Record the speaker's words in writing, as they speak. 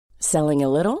Selling a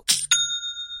little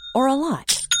or a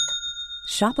lot?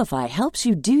 Shopify helps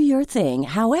you do your thing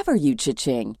however you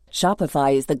cha-ching.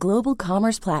 Shopify is the global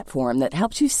commerce platform that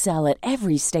helps you sell at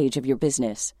every stage of your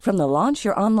business. From the launch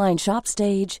your online shop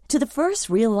stage to the first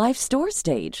real-life store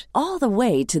stage, all the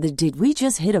way to the did we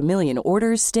just hit a million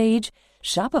orders stage.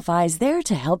 Shopify is there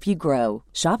to help you grow.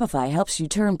 Shopify helps you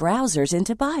turn browsers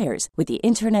into buyers with the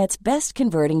internet's best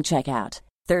converting checkout.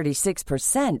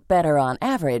 36% better on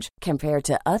average compared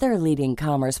to other leading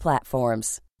commerce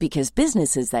platforms. Because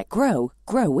businesses that grow,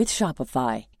 grow with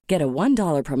Shopify. Get a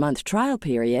 $1 per month trial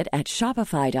period at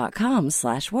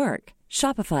shopify.com/work.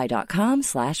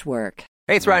 Shopify.com/work.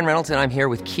 Hey, it's Ryan Reynolds, and I'm here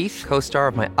with Keith, co-star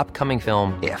of my upcoming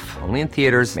film, If, only in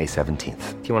theaters May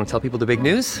 17th. Do you want to tell people the big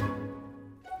news?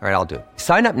 All right, I'll do it.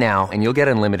 Sign up now and you'll get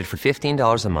unlimited for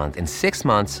 $15 a month and 6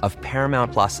 months of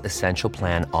Paramount Plus Essential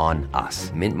Plan on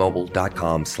us.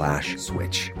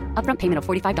 MintMobile.com/switch. Upfront payment of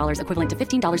 $45 equivalent to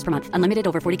 $15 per month. Unlimited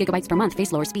over 40 gigabytes per month.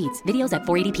 Face lower speeds. Videos at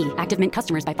 480p. Active Mint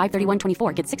customers by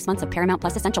 531.24 get 6 months of Paramount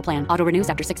Plus Essential Plan. Auto renews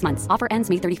after 6 months. Offer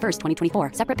ends May 31st, 2024.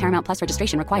 Separate Paramount Plus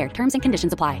registration required. Terms and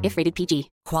conditions apply if rated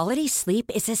PG. Quality sleep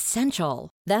is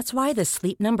essential. That's why the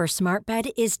Sleep Number Smart Bed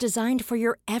is designed for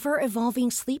your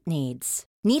ever-evolving sleep needs.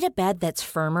 Need a bed that's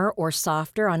firmer or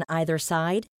softer on either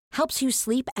side? Helps you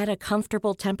sleep at a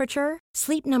comfortable temperature?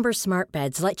 Sleep Number Smart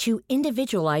Beds let you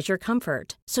individualize your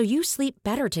comfort, so you sleep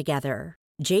better together.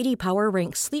 J.D. Power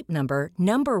ranks Sleep Number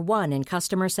 #1 in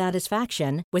customer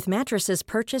satisfaction with mattresses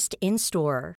purchased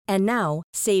in-store. And now,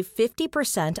 save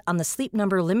 50% on the Sleep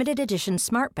Number Limited Edition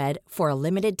Smart Bed for a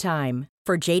limited time.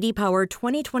 For J.D. Power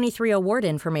 2023 award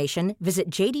information,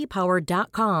 visit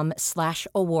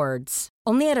jdpower.com/awards.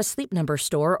 Only at a Sleep Number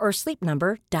store or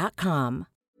sleepnumber.com.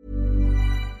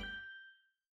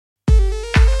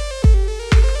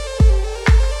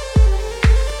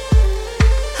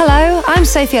 Hello, I'm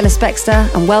Sophie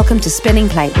Ellis-Bextor and welcome to Spinning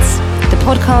Plates, the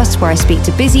podcast where I speak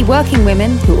to busy working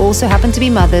women who also happen to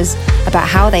be mothers about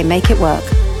how they make it work.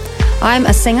 I'm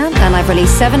a singer and I've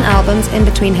released 7 albums in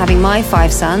between having my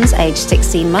 5 sons, aged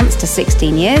 16 months to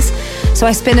 16 years, so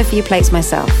I spin a few plates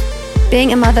myself.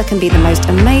 Being a mother can be the most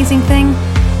amazing thing,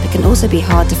 but can also be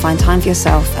hard to find time for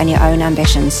yourself and your own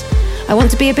ambitions. I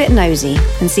want to be a bit nosy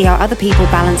and see how other people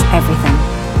balance everything.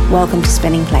 Welcome to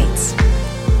Spinning Plates.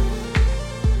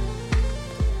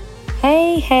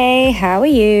 Hey, how are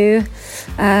you?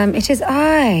 It is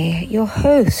I, your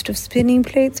host of Spinning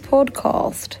Plates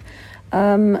podcast.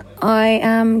 I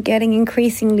am getting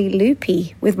increasingly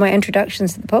loopy with my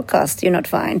introductions to the podcast. You're not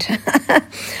find.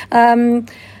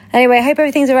 Anyway, I hope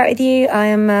everything's all right with you. I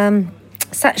am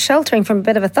sat sheltering from a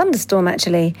bit of a thunderstorm,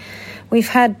 actually. We've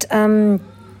had a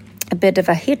bit of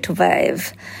a heat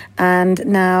wave, and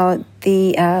now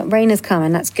the rain has come,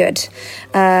 and that's good.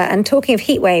 And talking of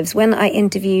heat waves, when I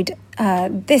interviewed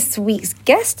this week's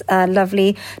guest,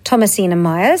 lovely Thomasina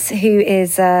Myers, who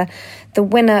is the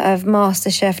winner of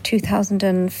MasterChef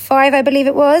 2005, I believe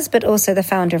it was, but also the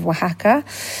founder of Oaxaca,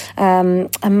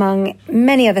 among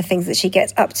many other things that she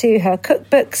gets up to, her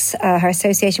cookbooks, her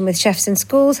association with chefs in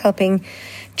schools, helping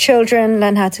children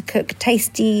learn how to cook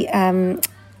tasty,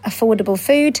 affordable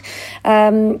food.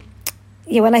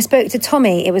 When I spoke to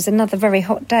Tommy, it was another very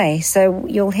hot day. So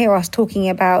you'll hear us talking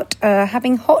about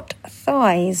having hot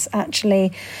thighs,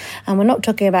 actually. And we're not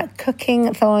talking about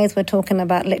cooking thighs. We're talking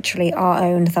about literally our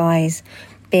own thighs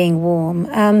being warm.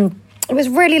 It was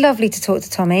really lovely to talk to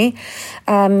Tommy.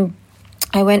 I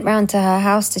went round to her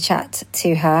house to chat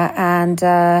to her,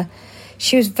 and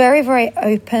she was very, very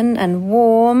open and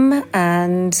warm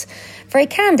and very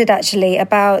candid, actually,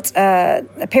 about a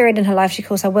period in her life she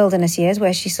calls her wilderness years,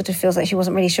 where she sort of feels like she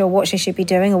wasn't really sure what she should be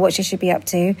doing or what she should be up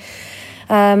to.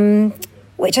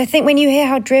 Which I think when you hear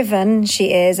how driven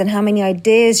she is and how many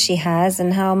ideas she has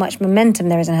and how much momentum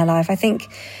there is in her life, I think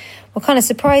will kind of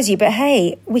surprise you. But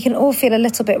hey, we can all feel a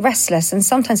little bit restless. And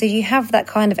sometimes if you have that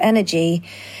kind of energy,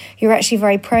 you're actually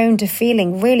very prone to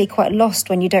feeling really quite lost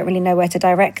when you don't really know where to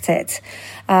direct it.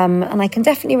 And I can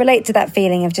definitely relate to that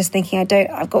feeling of just thinking,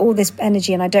 I've got all this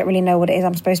energy and I don't really know what it is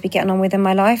I'm supposed to be getting on with in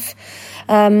my life.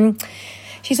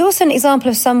 She's also an example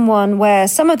of someone where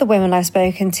some of the women I've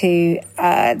spoken to,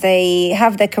 they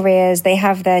have their careers, they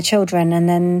have their children, and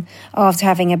then after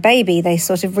having a baby, they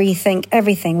sort of rethink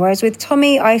everything. Whereas with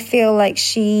Tommy, I feel like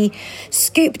she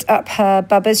scooped up her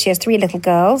bubbas. She has 3 little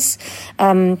girls,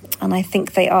 and I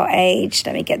think they are aged,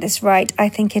 let me get this right, I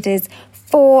think it is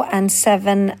 4 and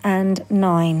 7 and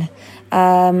 9.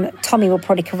 Tommy will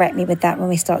probably correct me with that when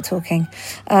we start talking.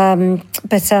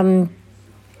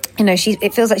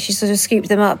 It feels like she sort of scooped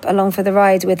them up along for the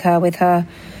ride with her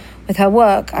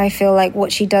work. I feel like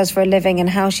what she does for a living and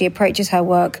how she approaches her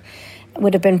work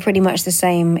would have been pretty much the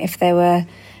same if there were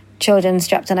children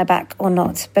strapped on her back or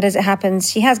not. But as it happens,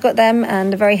 she has got them,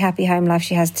 and a very happy home life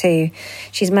she has too.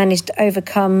 She's managed to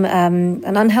overcome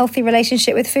an unhealthy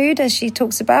relationship with food, as she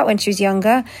talks about when she was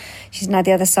younger. She's now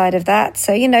the other side of that.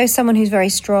 So, someone who's very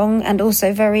strong and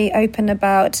also very open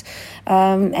about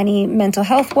any mental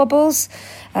health wobbles,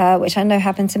 which I know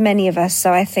happen to many of us.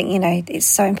 So I think, it's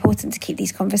so important to keep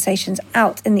these conversations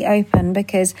out in the open,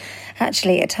 because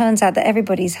actually it turns out that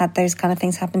everybody's had those kind of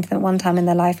things happen to them at one time in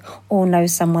their life, or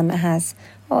knows someone that has.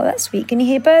 Oh, that's sweet. Can you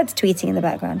hear birds tweeting in the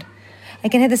background? I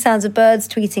can hear the sounds of birds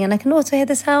tweeting, and I can also hear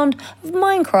the sound of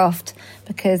Minecraft,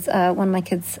 because one of my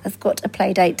kids has got a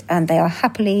play date and they are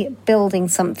happily building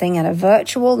something in a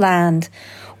virtual land.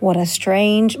 What a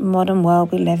strange modern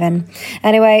world we live in.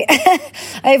 Anyway,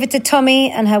 over to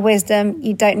Tommy and her wisdom.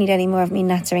 You don't need any more of me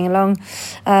nattering along.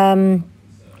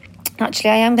 Actually,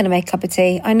 I am going to make a cup of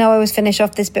tea. I know I always finish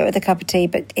off this bit with a cup of tea,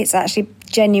 but it's actually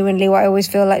genuinely what I always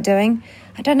feel like doing.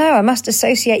 I don't know, I must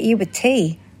associate you with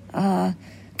tea.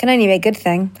 Can only be a good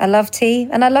thing. I love tea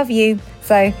and I love you.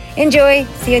 So enjoy.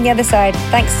 See you on the other side.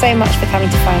 Thanks so much for coming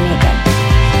to find me again.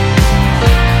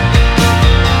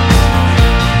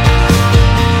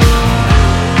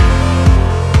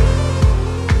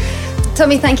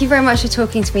 Tommy, thank you very much for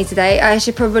talking to me today. I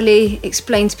should probably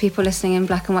explain to people listening in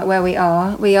black and white where we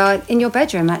are. We are in your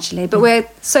bedroom, actually, but we're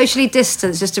socially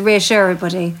distanced, just to reassure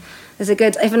everybody. There's a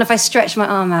good, even if I stretch my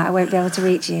arm out, I won't be able to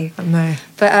reach you. No.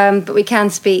 But we can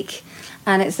speak,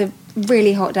 and it's a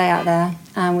really hot day out there,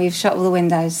 and we've shut all the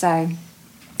windows, so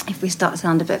if we start to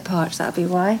sound a bit parched, that'll be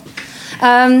why.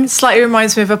 Slightly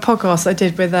reminds me of a podcast I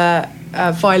did with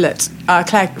Violet,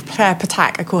 Claire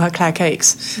Patak. I call her Claire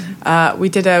Cakes. We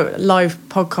did a live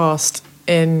podcast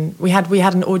we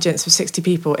had an audience of 60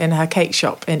 people in her cake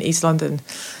shop in East London,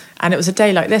 and it was a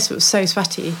day like this. It was so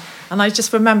sweaty, and I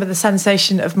just remember the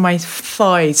sensation of my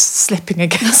thighs slipping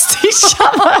against each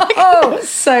other. Oh, it was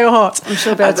so hot. I'm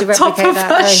sure I'll be able to replicate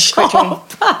that very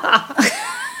quickly.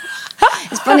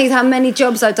 It's funny how many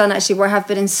jobs I've done actually where I have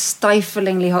been in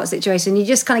stiflingly hot situations. You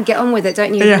just kind of get on with it,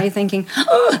 don't you? Yeah. You're thinking,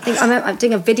 I'm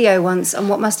doing a video once on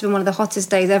what must have been one of the hottest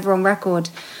days ever on record.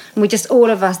 And we just, all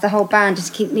of us, the whole band,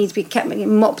 just needs to be kept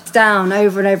mopped down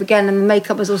over and over again, and the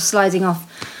makeup was all sliding off.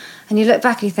 And you look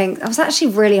back and you think, that was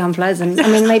actually really unpleasant. I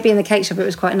mean, maybe in the cake shop it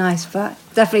was quite nice, but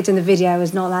definitely doing the video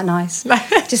was not that nice.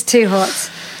 Just too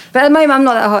hot. But at the moment, I'm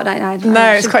not that hot right now.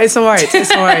 No, it's all right.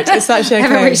 It's all right. It's actually okay. I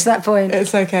haven't reached that point.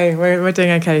 It's okay. We're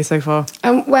doing okay so far.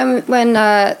 And when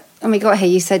we got here,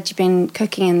 you said you've been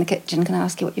cooking in the kitchen. Can I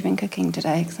ask you what you've been cooking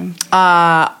today?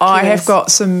 I have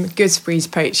got some gooseberries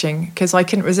poaching because I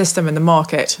couldn't resist them in the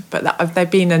market, but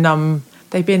they've been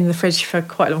in the fridge for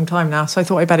quite a long time now. So I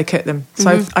thought I'd better cook them.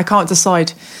 So I can't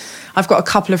decide. I've got a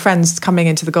couple of friends coming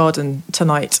into the garden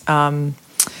tonight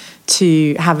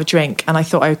to have a drink, and I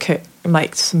thought I would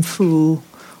make some fool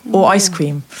or ice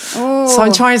cream. Oh. So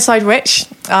I'm trying to decide which,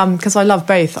 because I love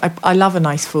both. I love a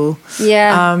nice fool.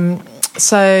 Yeah.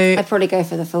 So I'd probably go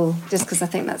for the fool, just because I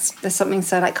think there's something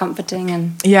so comforting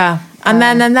and yeah. And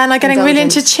then I'm getting really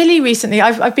into chili recently.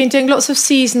 I've been doing lots of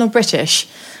seasonal British,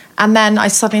 and then I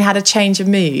suddenly had a change of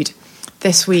mood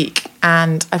this week,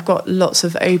 and I've got lots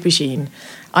of aubergine.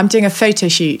 I'm doing a photo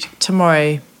shoot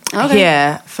tomorrow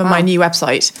here for my new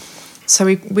website. So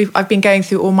I've been going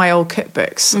through all my old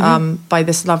cookbooks by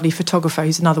this lovely photographer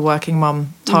who's another working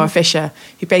mum, Tara Fisher,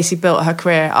 who basically built her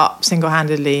career up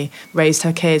single-handedly, raised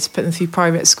her kids, put them through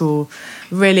private school.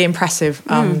 Really impressive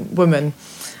woman.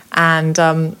 And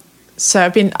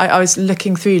so I was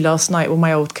looking through last night all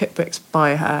my old cookbooks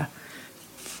by her,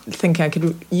 thinking I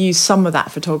could use some of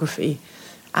that photography.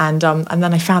 And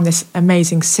then I found this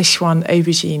amazing Sichuan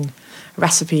aubergine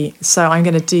recipe, so I'm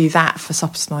going to do that for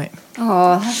supper tonight.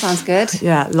 Oh, that sounds good.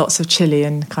 Yeah, lots of chili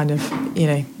and kind of,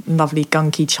 lovely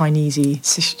gunky Chinesey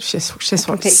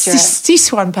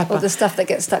Sichuan pepper. All the stuff that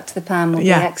gets stuck to the pan will be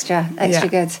extra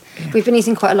good. Yeah. We've been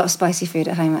eating quite a lot of spicy food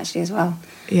at home actually as well.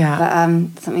 Yeah.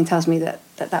 But something tells me that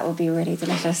will be really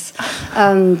delicious.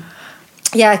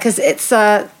 Because it's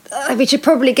we should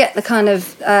probably get the kind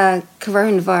of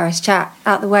coronavirus chat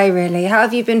out the way really. How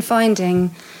have you been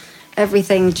finding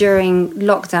everything during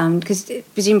lockdown, because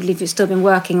presumably you've still been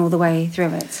working all the way through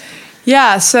it?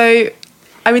 Yeah, so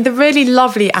I mean the really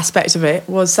lovely aspect of it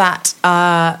was that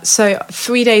so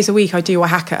 3 days a week I do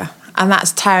Oaxaca, and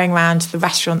that's tearing around the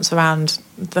restaurants around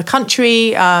the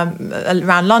country,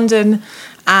 around London,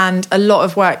 and a lot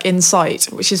of work inside,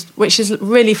 which is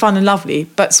really fun and lovely,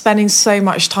 but spending so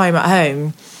much time at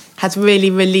home has really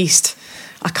released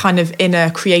a kind of inner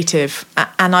creative,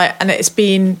 and it's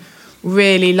been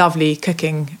really lovely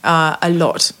cooking a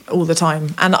lot all the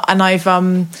time, and I've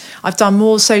done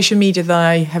more social media than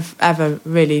I have ever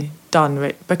really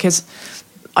done, because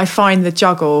I find the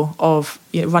juggle of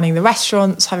running the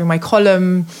restaurants, having my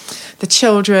column, the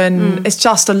children, it's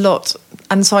just a lot,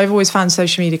 and so I've always found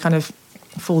social media kind of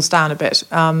falls down a bit.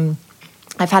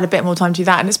 I've had a bit more time to do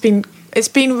that, and it's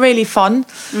been really fun.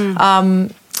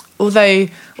 Although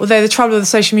the trouble with the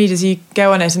social media is you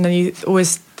go on it and then you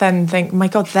always then think, my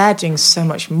God, they're doing so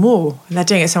much more and they're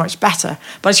doing it so much better.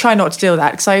 But I try not to deal with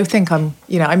that, because I think I'm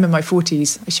in my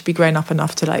 40s. I should be grown up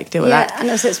enough to deal with that. Yeah, and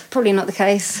also it's probably not the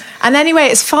case. And anyway,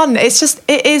 it's fun. It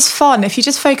is fun. If you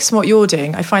just focus on what you're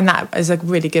doing, I find that is a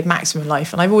really good maximum in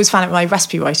life. And I've always found it with my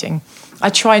recipe writing.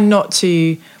 I try not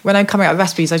to, when I'm coming up with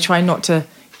recipes, I try not to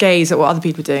gaze at what other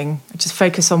people are doing. I just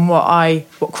focus on what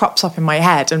crops up in my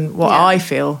head and what I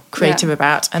feel creative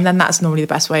about, and then that's normally the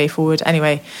best way forward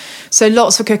anyway. So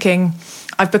lots of cooking.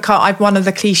 I'm one of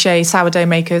the cliche sourdough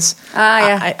makers. We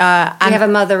have a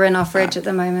mother in our fridge at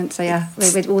the moment, so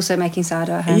we're also making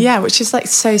sourdough at home. Yeah, which is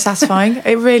so satisfying.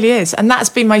 It really is. And that's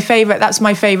been my favourite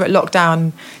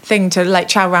lockdown thing, to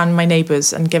chow around my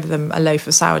neighbours and give them a loaf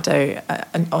of sourdough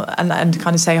and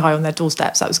kind of say hi on their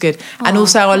doorsteps. That was good. And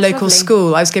also our local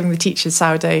school, I was giving the teachers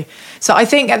sourdough. So I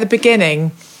think at the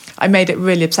beginning I made it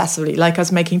really obsessively, I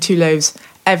was making 2 loaves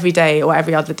every day or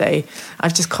every other day.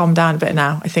 I've just calmed down a bit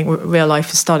now. I think real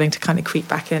life is starting to kind of creep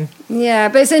back in. Yeah,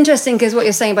 but it's interesting because what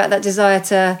you're saying about that desire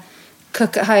to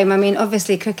cook at home, I mean,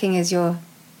 obviously cooking is your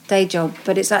day job,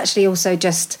 but it's actually also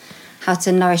just how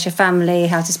to nourish a family,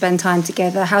 how to spend time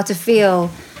together, how to feel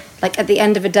like at the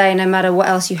end of a day, no matter what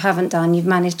else you haven't done, you've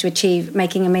managed to achieve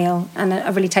making a meal and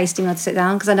a really tasty meal to sit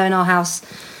down. Because I know in our house,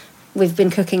 we've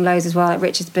been cooking loads as well.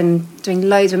 Richard's been doing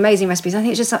loads of amazing recipes. I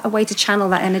think it's just a way to channel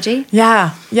that energy.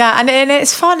 Yeah, and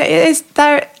it's fun. It is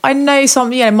there. I know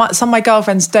some of my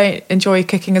girlfriends don't enjoy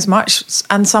cooking as much,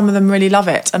 and some of them really love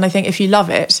it. And I think if you love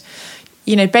it,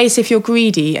 basically if you're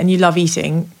greedy and you love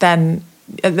eating, then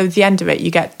at the end of it, you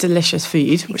get delicious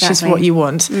food, which is what you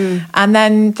want. And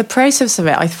then the process of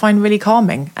it, I find really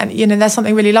calming. And, there's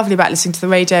something really lovely about listening to the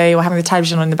radio or having the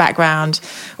television on in the background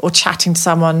or chatting to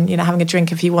someone, having a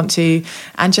drink if you want to,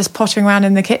 and just pottering around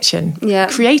in the kitchen,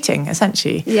 creating,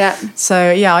 essentially. Yeah.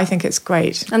 So, I think it's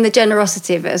great. And the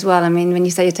generosity of it as well. I mean, when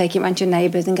you say you're taking it around your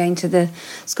neighbours and going to the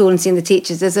school and seeing the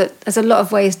teachers, there's a lot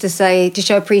of ways to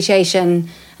show appreciation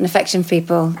and affection for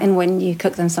people and when you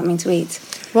cook them something to eat.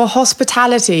 Well,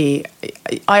 hospitality,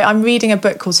 I'm reading a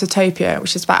book called Zootopia,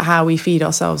 which is about how we feed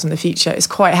ourselves in the future. It's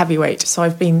quite heavyweight, so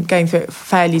I've been going through it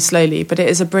fairly slowly, but it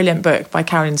is a brilliant book by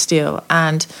Karen Steele,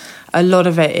 and a lot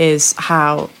of it is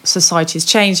how society has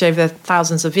changed over the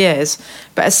thousands of years.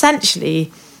 But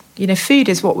essentially, food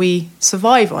is what we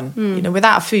survive on.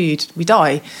 Without food, we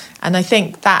die. And I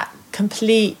think that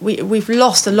we've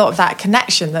lost a lot of that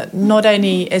connection, that not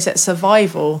only is it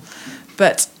survival,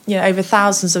 but over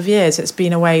thousands of years it's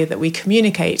been a way that we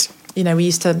communicate. We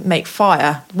used to make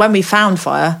fire when we found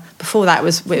fire. Before that it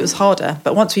was harder,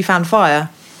 but once we found fire,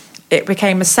 it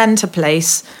became a centre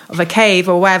place of a cave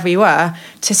or wherever you were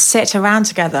to sit around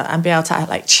together and be able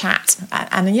to chat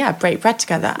and break bread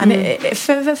together. And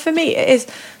for me it is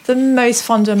the most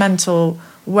fundamental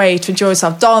way to enjoy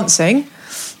yourself. Dancing,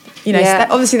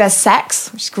 obviously there's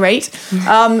sex, which is great,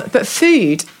 but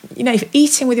food,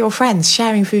 eating with your friends,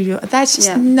 sharing food, there's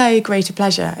just no greater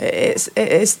pleasure. It's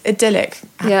idyllic.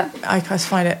 I just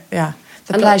find it,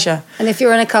 the pleasure. And if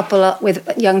you're in a couple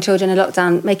with young children in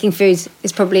lockdown, making food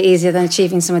is probably easier than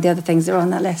achieving some of the other things that are on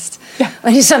that list. Yeah.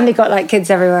 When you suddenly got kids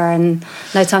everywhere and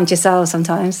no time to yourself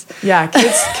sometimes. Yeah,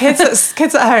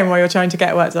 kids at home while you're trying to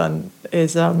get work done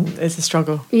is a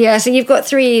struggle. Yeah, so you've got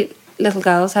 3 little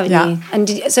girls, haven't you? And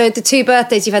so the 2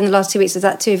 birthdays you've had in the last 2 weeks, is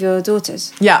that 2 of your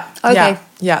daughters? Yeah. Okay.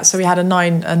 Yeah. So we had a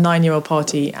 9-year-old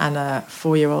party and a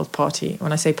 4-year-old party.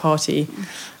 When I say party,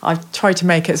 I've tried to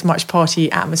make it as much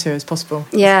party atmosphere as possible.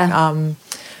 Yeah.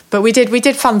 But we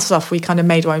did fun stuff. We kind of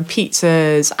made our own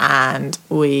pizzas, and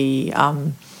we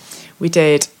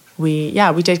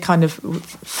did kind of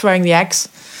throwing the eggs.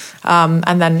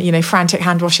 And then, frantic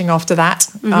hand washing after that,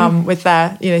 with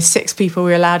their, 6 people we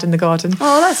were allowed in the garden.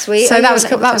 Oh, that's sweet. So that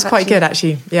was quite good,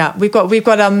 actually. Yeah, we've got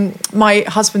my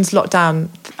husband's lockdown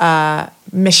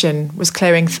mission was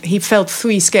clearing. He filled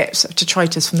 3 skips of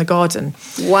detritus from the garden.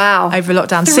 Wow! Over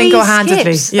lockdown,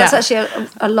 single-handedly. Skips? Yeah, that's actually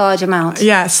a large amount.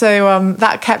 Yeah, so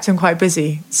that kept him quite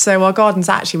busy. So our gardens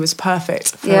actually was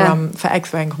perfect for egg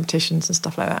throwing competitions and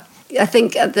stuff like that. I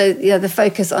think the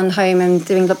focus on home and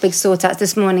doing big sort-outs.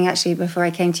 This morning, actually, before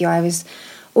I came to you, I was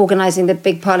organising the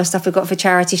big pile of stuff we've got for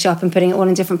charity shop and putting it all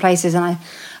in different places, and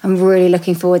I'm really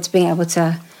looking forward to being able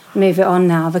to move it on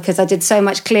now, because I did so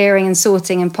much clearing and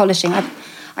sorting and polishing. I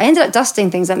ended up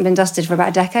dusting things that haven't been dusted for about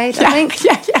a decade, I think.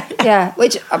 Yeah,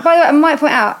 which, by the way, I might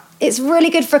point out, it's really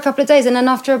good for a couple of days, and then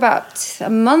after about a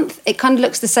month, it kind of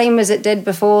looks the same as it did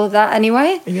before that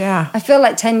anyway. Yeah. I feel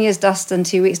like 10 years dust and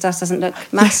 2 weeks dust doesn't look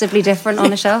massively different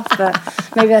on a shelf, but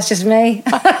maybe that's just me.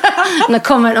 And a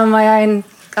comment on my own,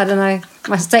 I don't know,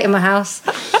 my state of my house.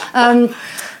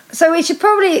 So we should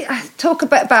probably talk a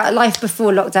bit about life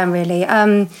before lockdown, really,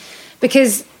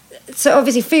 because so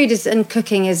obviously food and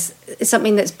cooking is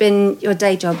something that's been your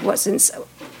day job. Since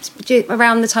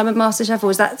around the time of MasterChef, or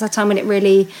was that the time when it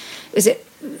really is it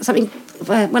something?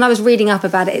 When I was reading up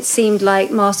about it, it seemed like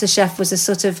MasterChef was a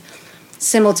sort of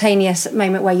simultaneous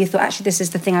moment where you thought, actually, this is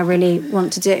the thing I really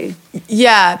want to do.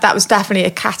 Yeah, that was definitely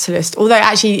a catalyst. Although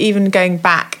actually, even going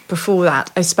back before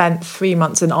that, I spent 3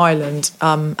 months in Ireland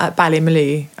at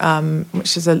Ballymaloe,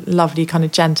 which is a lovely kind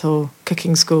of gentle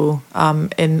cooking school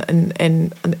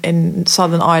in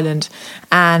Southern Ireland,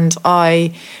 and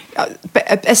I'd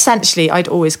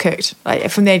always cooked. Like,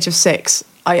 from the age of 6,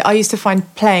 I used to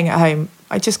find playing at home,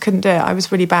 I just couldn't do it. I was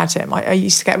really bad at it. I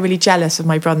used to get really jealous of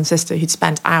my brother and sister who'd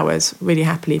spent hours really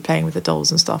happily playing with the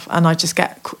dolls and stuff, and I just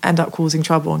end up causing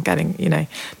trouble and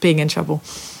being in trouble.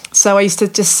 So I used to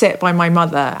just sit by my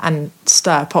mother and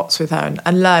stir pots with her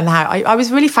and learn how. I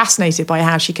was really fascinated by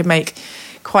how she could make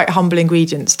quite humble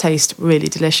ingredients taste really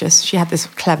delicious. She had this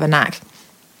clever knack.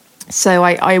 So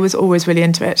I was always really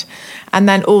into it. And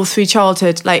then all through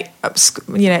childhood,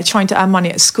 trying to earn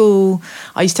money at school,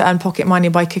 I used to earn pocket money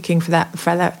by cooking for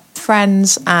their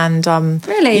friends. And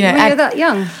really, when you were that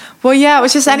young? Well, yeah, it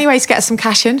was just anyway to get some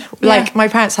cash in. Yeah. Like, my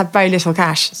parents had very little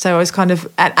cash, so I was kind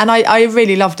of, and I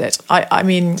really loved it. I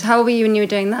mean, so how old were you when you were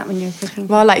doing that? When you were cooking?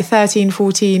 Well, like 13,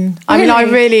 14. Really?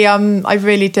 I mean, I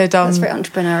really did. That's very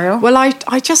entrepreneurial. Well,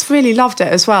 I just really loved it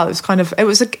as well. It was kind of, it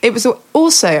was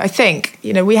also, I think,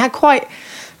 we had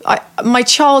my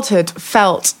childhood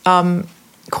felt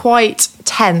quite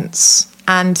tense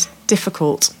and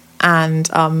difficult and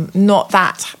not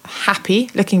that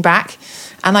happy looking back.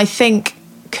 And I think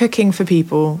cooking for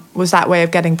people was that way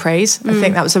of getting praise. I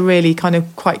think that was a really kind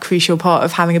of quite crucial part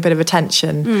of having a bit of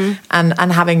attention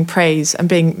and having praise and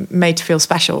being made to feel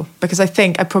special, because I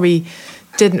think I probably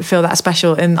didn't feel that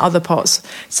special in other parts.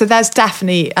 So there's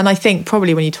definitely, and I think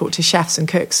probably when you talk to chefs and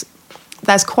cooks,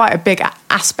 there's quite a big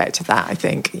aspect of that. I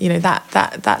think,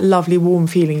 that lovely warm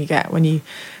feeling you get when you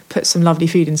put some lovely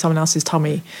food in someone else's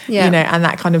tummy, and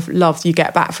that kind of love you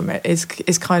get back from it is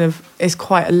quite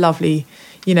a lovely,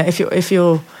 if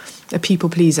you're a people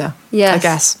pleaser, yes. I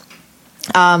guess.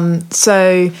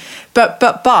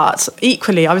 But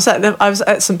equally, I was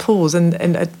at St Paul's in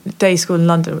a day school in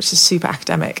London, which is super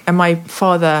academic, and my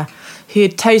father, who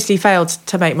had totally failed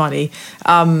to make money,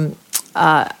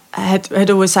 had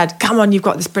always said, come on, you've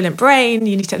got this brilliant brain,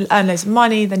 you need to earn loads of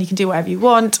money, then you can do whatever you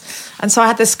want. And so I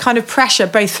had this kind of pressure,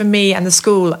 both for me and the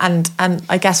school, and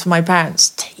I guess for my parents,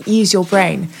 to use your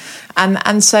brain.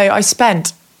 And so I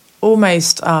spent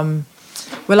almost, I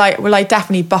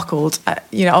definitely buckled,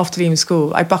 after leaving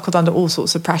school. I buckled under all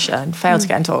sorts of pressure and failed to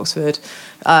get into Oxford,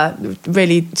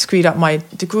 really screwed up my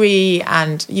degree,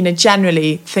 and,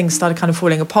 generally things started kind of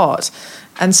falling apart.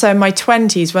 And so in my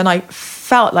 20s, when I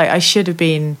felt like I should have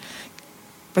been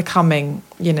becoming,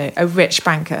 a rich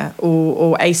banker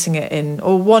or acing it in,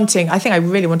 or wanting, I think I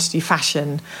really wanted to do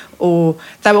fashion, or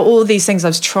there were all these things I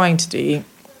was trying to do.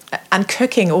 And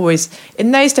cooking always,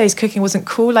 in those days, cooking wasn't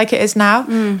cool like it is now.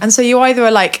 And so you either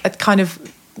are like a kind of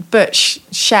butch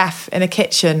chef in a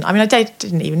kitchen. I mean, I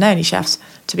didn't even know any chefs,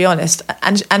 to be honest.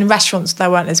 And restaurants, there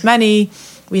weren't as many.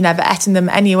 We never ate in them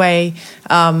anyway.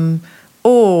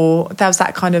 Or there was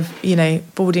that kind of,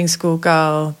 boarding school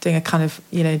girl doing a kind of,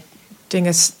 doing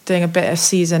a bit of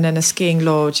season in a skiing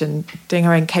lodge and doing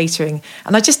her own catering.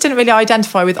 And I just didn't really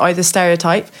identify with either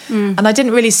stereotype. And I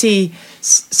didn't really see...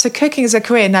 So cooking as a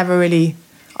career I never really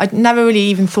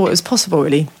even thought it was possible,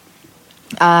 really.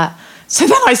 So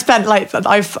then I spent,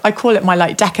 I call it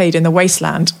my, decade in the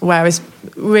wasteland, where I was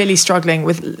really struggling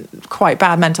with quite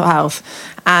bad mental health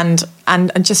and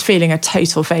just feeling a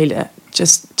total failure.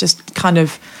 Just kind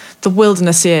of the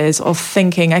wilderness years of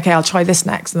thinking, okay, I'll try this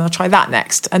next and I'll try that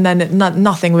next, and then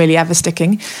nothing really ever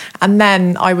sticking. And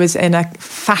then I was in a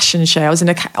fashion show. I was in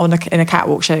a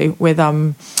catwalk show with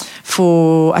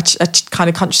for a kind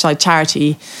of countryside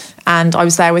charity, and I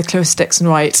was there with Clarissa Dixon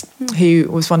Wright, who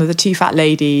was one of the two fat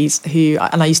ladies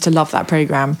and I used to love that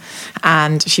programme.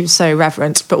 And she was so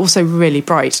reverent, but also really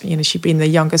bright. She'd been the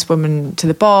youngest woman to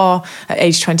the bar at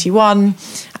age 21,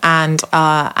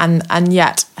 and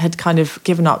yet had kind of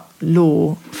given up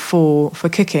law for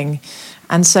cooking.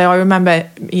 And so I remember,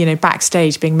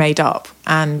 backstage being made up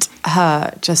and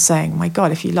her just saying, my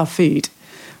God, if you love food,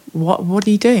 what are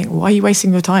you doing? Why are you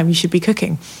wasting your time? You should be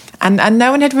cooking. And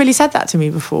no one had really said that to me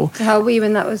before. So how old were you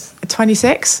when that was?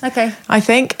 26, okay, I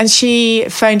think. And she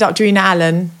phoned up Drina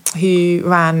Allen, who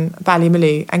ran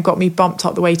Ballymaloe, and got me bumped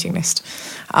up the waiting list.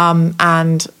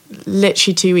 And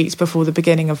literally 2 weeks before the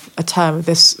beginning of a term of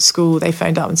this school, they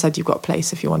phoned up and said, you've got a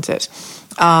place if you want it.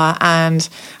 And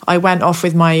I went off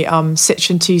with my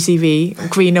Citroen 2CV,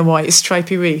 green and white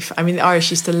stripy roof. I mean, the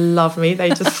Irish used to love me.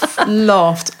 They just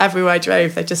laughed everywhere I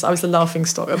drove. I was the laughing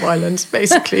stock of Ireland,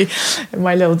 basically, in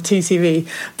my little 2CV.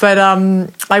 But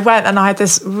I went and I had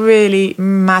this really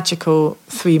magical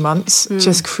 3 months,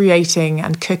 just creating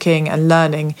and cooking and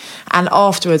learning. And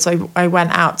afterwards, I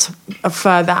went out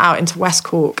further out into West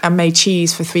Cork and made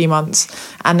cheese for 3 months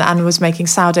and was making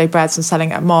sourdough breads and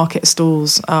selling at market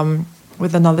stalls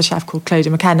with another chef called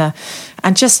Clodagh McKenna,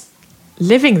 and just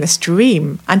living this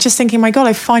dream and just thinking, my God,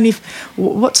 I finally,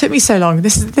 what took me so long?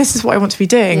 This is what I want to be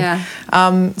doing. Yeah.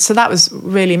 So that was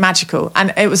really magical.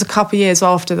 And it was a couple of years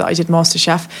after that I did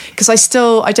MasterChef, because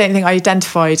I don't think I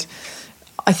identified.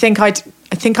 I think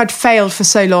I'd failed for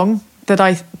so long that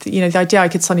the idea I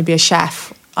could suddenly be a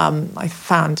chef, I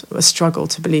found a struggle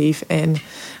to believe in.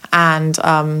 And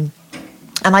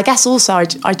I guess also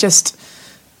I just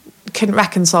couldn't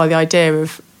reconcile the idea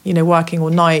of working all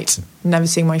night, never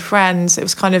seeing my friends. It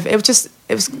was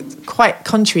quite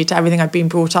contrary to everything I'd been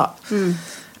brought up.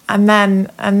 And then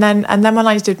when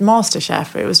I did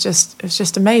MasterChef, it was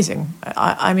just amazing.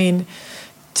 I mean,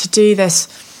 to do this,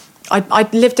 I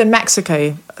lived in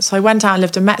Mexico, so I went out and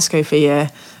lived in Mexico for a year,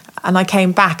 and I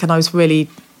came back and I was really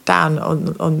down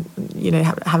on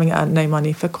having earned no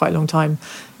money for quite a long time,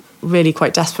 really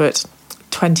quite desperate.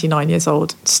 29 years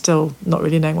old, still not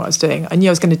really knowing what I was doing. I knew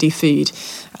I was going to do food,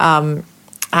 and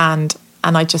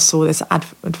I just saw this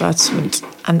advertisement,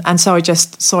 and so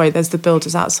there's the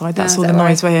builders outside. That's all the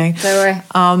noise we're hearing. Don't worry.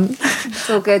 It's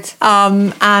all good.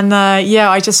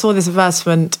 I just saw this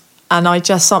advertisement, and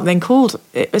something called.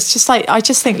 It was just like, I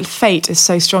just think fate is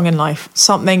so strong in life.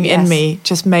 Something in me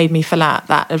just made me fill out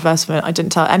that advertisement. I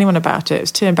didn't tell anyone about it. It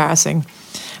was too embarrassing.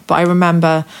 But I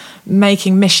remember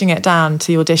mishing it down to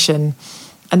the audition,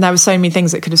 and there were so many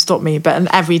things that could have stopped me, but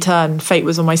at every turn, fate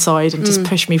was on my side and just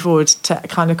pushed me forward to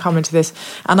kind of come into this.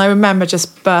 And I remember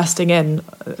just bursting in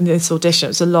this audition. It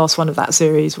was the last one of that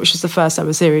series, which was the first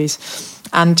ever series,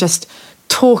 and just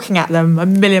talking at them a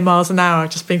million miles an hour,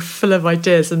 just being full of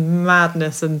ideas and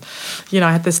madness. And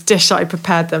I had this dish that I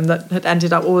prepared them that had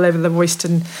ended up all over the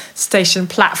Royston station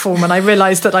platform, and I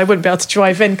realised that I wouldn't be able to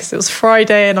drive in because it was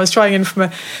Friday and I was driving in from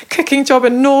a cooking job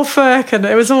in Norfolk, and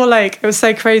it was all it was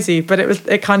so crazy, but it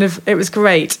was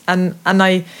great. And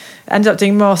I ended up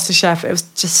doing MasterChef. It was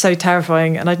just so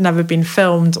terrifying, and I'd never been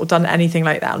filmed or done anything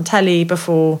like that on telly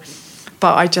before,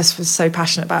 but I just was so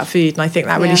passionate about food, and I think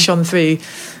that really shone through.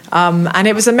 And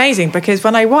it was amazing because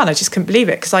when I won, I just couldn't believe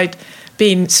it, because I'd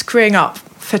been screwing up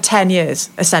for 10 years,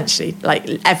 essentially. Like,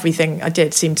 everything I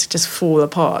did seemed to just fall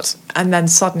apart. And then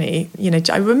suddenly,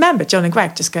 I remember John and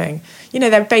Greg just going,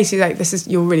 they're basically like,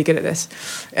 you're really good at this.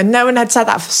 And no one had said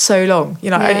that for so long.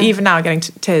 Even now I'm getting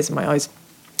tears in my eyes.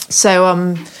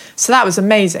 So that was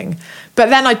amazing. But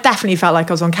then I definitely felt like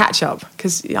I was on catch-up,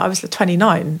 because I was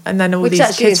 29, and then all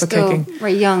these kids were cooking.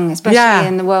 Very young, especially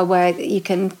in the world where you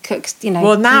can cook,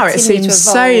 Well, now it seems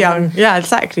so young. Yeah,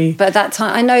 exactly. But at that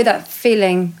time, I know that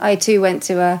feeling. I too went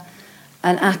to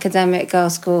an academic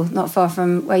girls' school not far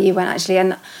from where you went, actually,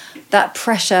 and that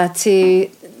pressure to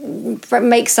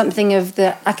make something of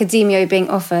the academia being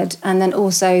offered, and then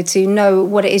also to know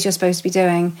what it is you're supposed to be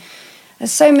doing.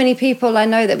 There's so many people I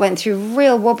know that went through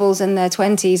real wobbles in their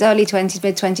 20s, early 20s,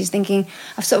 mid-20s, thinking,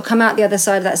 I've sort of come out the other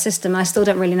side of that system, I still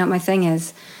don't really know what my thing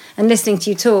is. And listening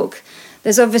to you talk,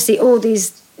 there's obviously all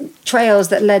these trails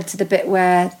that led to the bit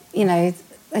where,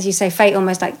 as you say, fate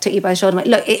almost took you by the shoulder. Like,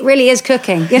 look, it really is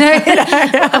cooking,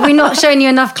 Have we not shown you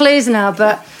enough clues now?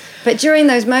 But during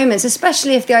those moments,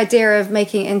 especially if the idea of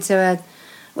making it into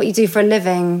what you do for a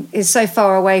living is so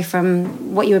far away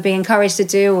from what you were being encouraged to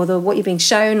do, or what you're being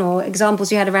shown, or examples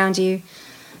you had around you.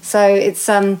 So it's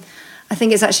I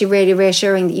think it's actually really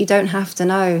reassuring that you don't have to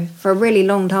know for a really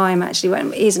long time, actually.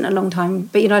 Well, it isn't a long time,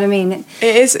 but you know what I mean?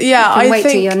 It is, yeah. You can wait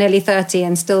till you're nearly 30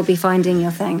 and still be finding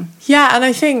your thing. Yeah, and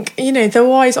I think, the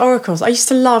wise oracles. I used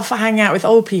to love hanging out with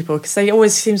old people because they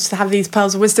always seem to have these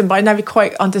pearls of wisdom, but I never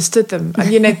quite understood them.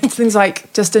 And, things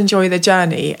like just enjoy the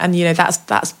journey, and, that's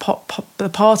the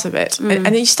part of it.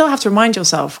 And you still have to remind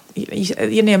yourself,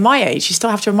 my age, you still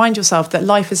have to remind yourself that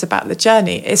life is about the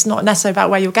journey. It's not necessarily about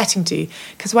where you're getting to,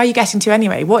 because where you're getting to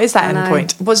anyway? What is that end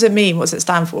point? What does it mean? What does it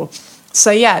stand for?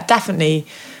 So yeah, definitely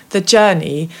the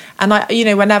journey. And I, you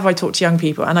know, whenever I talk to young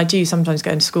people, and I do sometimes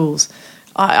go into schools,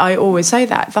 I always say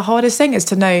that the hardest thing is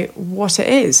to know what it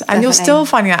is. And you're still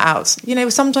finding that out. You know,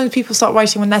 sometimes people start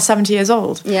writing when they're 70 years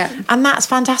old. Yeah. And that's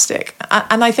fantastic.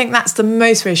 And I think that's the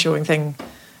most reassuring thing.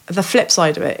 The flip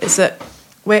side of it is that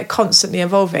we're constantly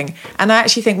evolving. And I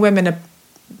actually think women are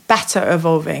better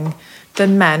evolving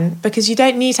than men, because you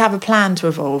don't need to have a plan to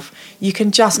evolve. You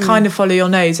can just kind of follow your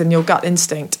nose and your gut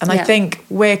instinct. And I think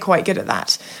we're quite good at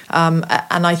that. And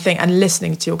I think, and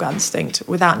listening to your gut instinct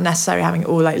without necessarily having it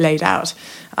all like laid out.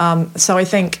 So I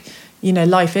think, you know,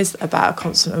 life is about a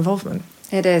constant involvement.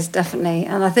 It is, definitely.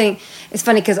 And I think it's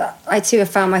funny because I too have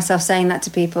found myself saying that to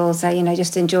people, say, you know,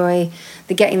 just enjoy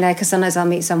the getting there, because sometimes I'll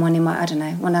meet someone who might, I don't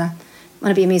know, want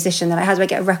to be a musician. They're like, how do I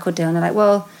get a record deal? And they're like,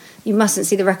 well, you mustn't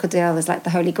see the record deal as like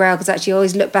the holy grail, because actually you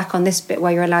always look back on this bit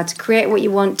where you're allowed to create what you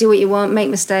want, do what you want, make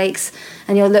mistakes,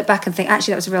 and you'll look back and think,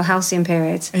 actually, that was a real halcyon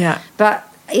period. Yeah. But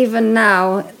even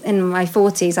now, in my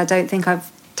 40s, I don't think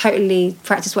I've totally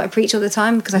practiced what I preach all the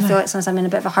time, because I feel like sometimes I'm in a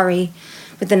bit of a hurry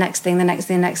with the next thing.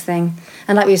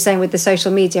 And like we were saying with the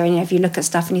social media, and you know, if you look at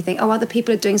stuff and you think, oh, other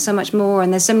people are doing so much more,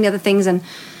 and there's so many other things. And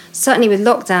certainly with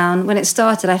lockdown, when it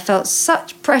started, I felt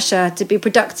such pressure to be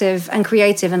productive and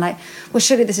creative, and like, well,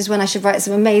 surely this is when I should write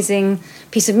some amazing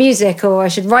piece of music, or I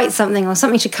should write something, or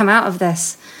something should come out of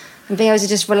this. And being able to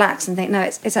just relax and think, no,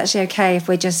 it's actually okay if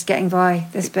we're just getting by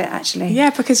this bit, actually. Yeah,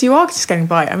 because you are just getting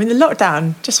by. I mean, the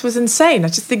lockdown just was insane.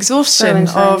 Just the exhaustion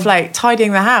of like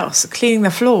tidying the house, cleaning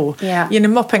the floor, you know,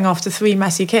 mopping after 3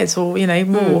 messy kids, or, you know,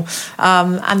 more,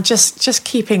 and just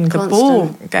keeping the ball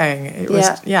going. It was,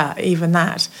 even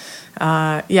that.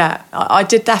 I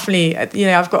did definitely, you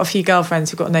know, I've got a few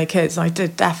girlfriends who've got no kids, and I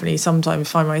did definitely sometimes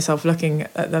find myself looking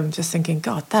at them just thinking,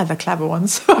 God, they're the clever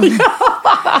ones.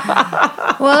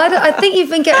 Well, I think you've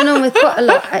been getting on with quite a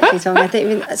lot, actually, Tom. I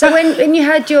think so. When you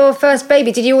had your first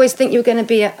baby, did you always think you were going to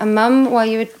be a mum while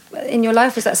you were in your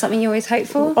life? Was that something you always hoped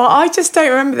for? Well, I just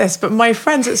don't remember this, but my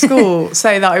friends at school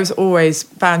say that I was always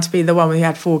bound to be the one who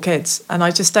had 4 kids, and I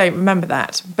just don't remember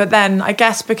that. But then I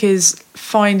guess because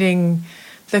finding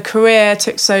the career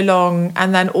took so long,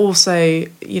 and then also,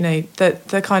 you know,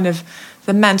 the kind of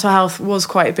the mental health was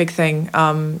quite a big thing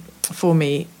for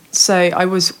me. So I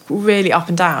was really up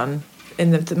and down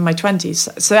in my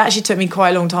 20s. So it actually took me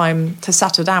quite a long time to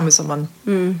settle down with someone,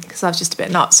 because I was just a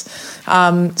bit nuts.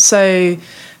 So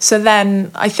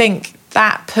then I think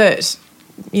that put,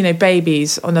 you know,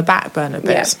 babies on the back burner a bit.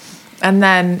 Yeah. And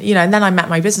then, you know, and then I met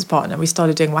my business partner. We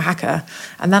started doing Oaxaca,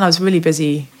 and then I was really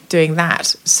busy doing that.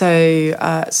 So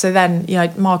then, you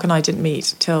know, Mark and I didn't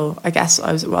meet till, I guess,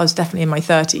 I was definitely in my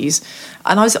 30s.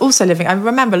 And I was also living, I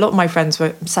remember a lot of my friends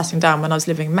were settling down when I was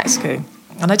living in Mexico.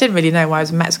 And I didn't really know why I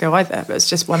was in Mexico either, but it's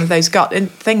just one of those gut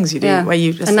things you do where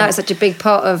you just... And now it's such a big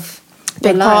part of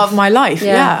my life,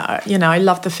 yeah. You know, I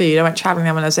loved the food. I went travelling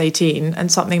there when I was 18, and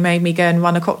something made me go and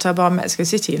run a cocktail bar in Mexico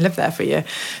City and live there for a year.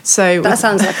 So that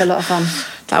sounds like a lot of fun.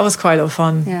 That was quite a lot of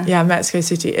fun. Yeah, Mexico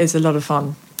City is a lot of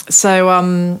fun.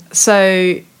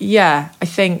 So yeah, I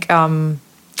think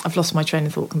I've lost my train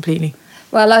of thought completely.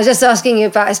 Well, I was just asking you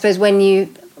about, I suppose,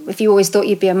 if you always thought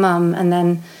you'd be a mum, and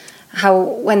then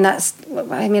so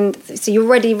you're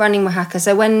already running Oaxaca.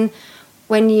 So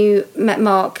when you met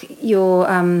Mark, your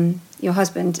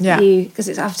husband,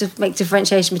 because I have to make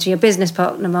differentiation between your business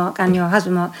partner Mark and your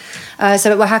husband Mark.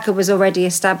 So Oaxaca was already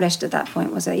established at that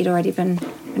point, was it? You'd already been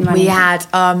running. We had.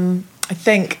 I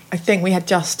think we had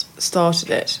just started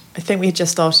it.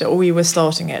 Or we were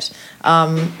starting it.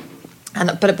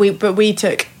 But we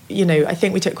took, you know, I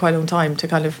think we took quite a long time to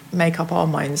kind of make up our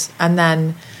minds. And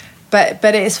then,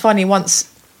 but it's funny,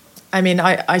 once, I mean,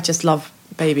 I just love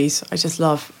babies. I just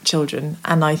love children.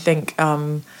 And I think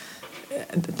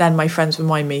then my friends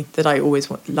remind me that I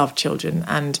always loved children.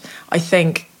 And I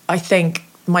think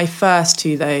my first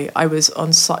 2, though, I was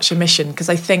on such a mission, because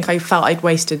I think I felt I'd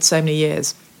wasted so many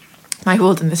years. My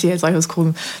wilderness years, I always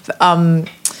call them,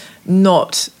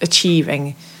 not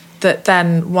achieving. That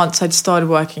then once I'd started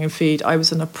working in food, I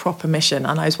was on a proper mission,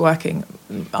 and I was working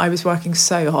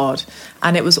so hard,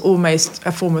 and it was almost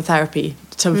a form of therapy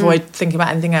to avoid thinking about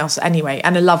anything else anyway,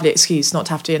 and a lovely excuse not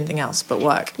to have to do anything else but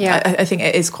work. Yeah. I think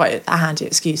it is quite a handy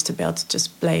excuse to be able to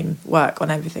just blame work on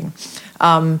everything.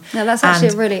 No, that's actually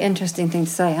a really interesting thing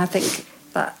to say. I think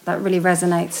that really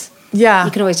resonates. Yeah.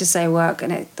 You can always just say work,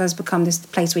 and it does become this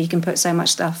place where you can put so much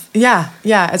stuff. Yeah,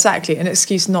 exactly. An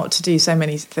excuse not to do so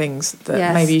many things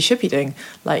that maybe you should be doing,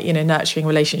 like, you know, nurturing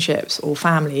relationships or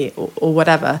family or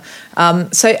whatever.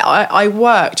 So I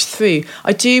worked through.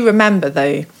 I do remember,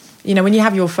 though, you know, when you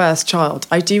have your first child,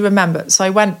 I do remember. So I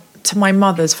went to my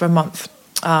mother's for a month,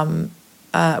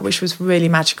 which was really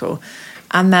magical.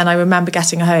 And then I remember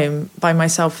getting home by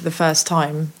myself for the first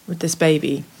time with this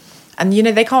baby. And, you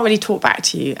know, they can't really talk back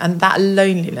to you. And that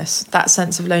loneliness, that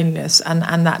sense of loneliness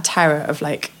and that terror of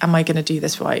like, am I going to do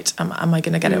this right? Am I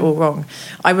going to get it all wrong?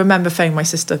 I remember phoning my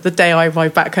sister the day I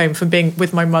arrived back home from being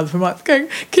with my mother for a month, going,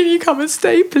 can you come and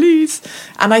stay, please?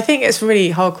 And I think it's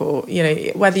really hardcore, you know,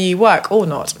 whether you work or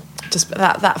not, just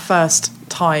that first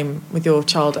time with your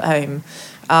child at home.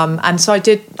 And so I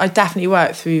definitely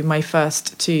worked through my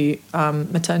first 2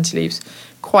 maternity leaves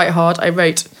quite hard. I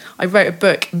wrote a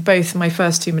book in both my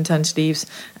first 2 maternity leaves,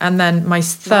 and then my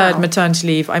third maternity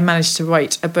leave, I managed to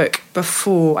write a book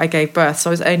before I gave birth, so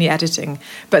I was only editing.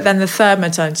 But then the third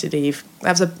maternity leave,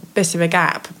 there was a bit of a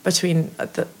gap between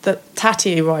the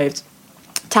Tati arrived.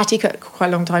 Tati took quite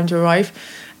a long time to arrive,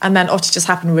 and then Otter just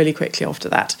happened really quickly after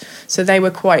that. So they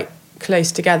were quite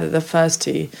close together, the first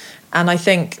 2. And I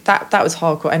think that was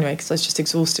hardcore anyway, because I was just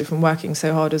exhausted from working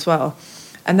so hard as well.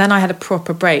 And then I had a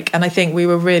proper break. And I think we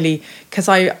were really, because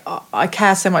I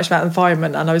care so much about the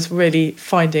environment, and I was really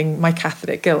finding my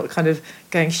Catholic guilt, kind of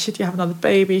going, should you have another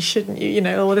baby? Shouldn't you? You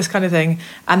know, all this kind of thing.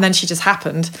 And then she just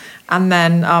happened. And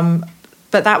then,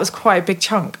 but that was quite a big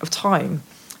chunk of time.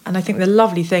 And I think the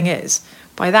lovely thing is,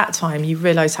 by that time, you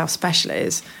realise how special it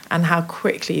is and how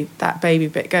quickly that baby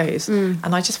bit goes.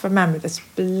 And I just remember this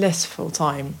blissful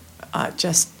time,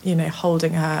 just, you know,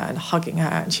 holding her and hugging her.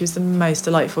 And she was the most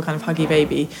delightful kind of huggy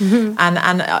baby,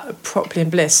 and properly in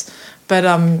bliss. But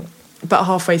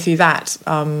halfway through that,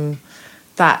 actually,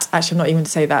 I'm not even going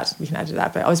to say that, we can edit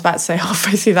that, but I was about to say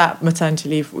halfway through that maternity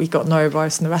leave, we got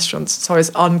norovirus in the restaurants. So I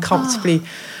was uncomfortably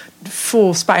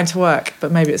forced back into work,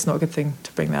 but maybe it's not a good thing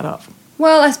to bring that up.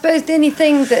 Well, I suppose the only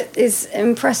thing that is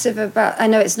impressive about... I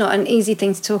know it's not an easy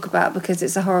thing to talk about because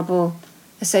it's a horrible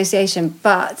association,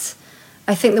 but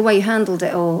I think the way you handled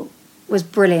it all was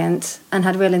brilliant and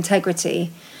had real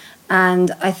integrity.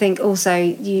 And I think also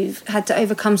you've had to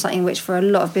overcome something which for a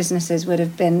lot of businesses would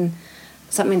have been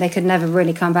something they could never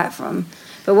really come back from.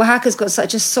 But Oaxaca's got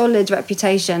such a solid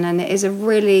reputation, and it is a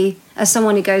really... As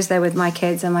someone who goes there with my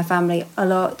kids and my family a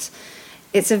lot,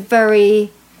 it's a very...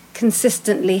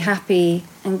 consistently happy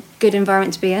and good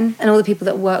environment to be in, and all the people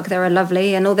that work there are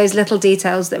lovely, and all those little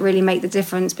details that really make the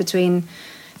difference between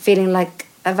feeling like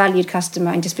a valued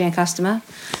customer and just being a customer.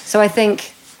 So I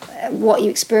think what you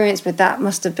experienced with that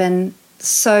must have been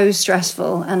so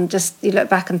stressful, and just you look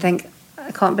back and think,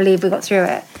 I can't believe we got through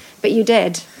it, but you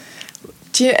did.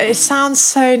 It sounds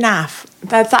so naff.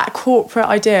 There's that corporate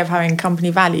idea of having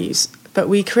company values. But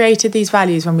we created these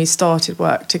values when we started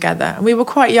work together. And we were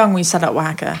quite young when we set up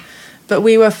Oaxaca. But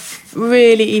we were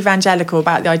really evangelical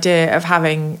about the idea of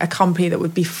having a company that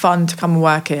would be fun to come and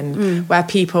work in, where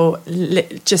people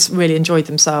just really enjoyed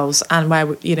themselves, and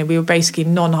where, you know, we were basically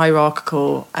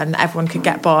non-hierarchical and everyone could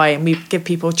get by, and we give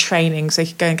people training so they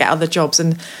could go and get other jobs.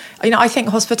 And, you know, I think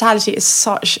hospitality is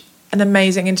such an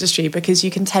amazing industry because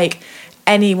you can take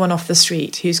anyone off the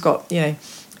street who's got, you know,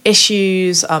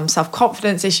 issues,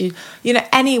 self-confidence issues, you know,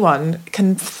 anyone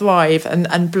can thrive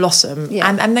and blossom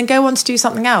and then go on to do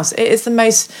something else. It is the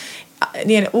most,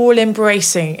 you know,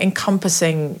 all-embracing,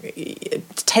 encompassing,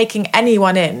 taking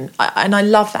anyone in. And I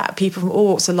love that. People from all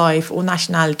walks of life, all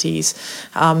nationalities,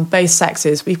 both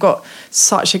sexes. We've got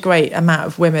such a great amount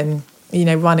of women, you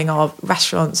know, running our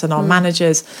restaurants and our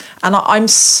managers, and I'm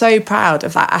so proud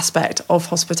of that aspect of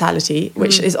hospitality,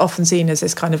 which is often seen as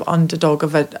this kind of underdog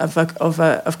of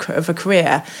a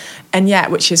career, and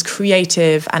yet which is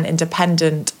creative and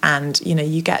independent, and, you know,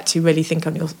 you get to really think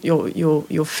on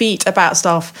your feet about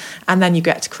stuff, and then you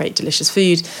get to create delicious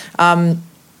food.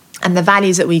 And the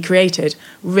values that we created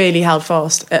really held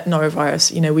fast at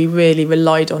norovirus. You know, we really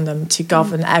relied on them to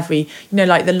govern every, you know,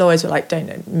 like the lawyers were like, don't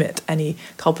admit any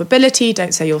culpability,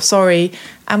 don't say you're sorry.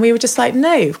 And we were just like,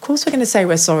 no, of course we're going to say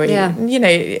we're sorry. Yeah. You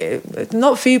know,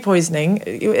 not food poisoning.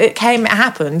 It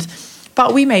happened.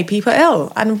 But we made people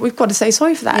ill, and we've got to say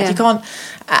sorry for that. Yeah. You can't.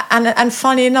 And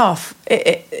funny enough,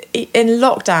 in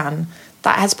lockdown,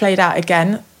 that has played out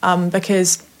again,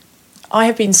 because I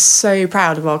have been so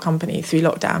proud of our company through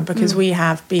lockdown, because we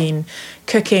have been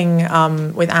cooking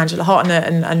with Angela Hartnett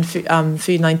and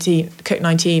Cook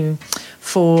 19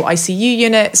 for ICU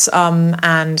units,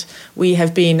 and we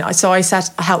have been. So I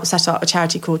helped set up a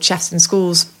charity called Chefs in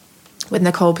Schools with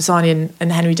Nicole Pisani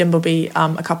and Henry Dimbleby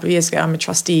a couple of years ago. I'm a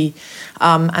trustee,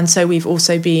 and so we've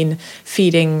also been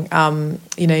feeding,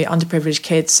 you know, underprivileged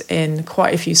kids in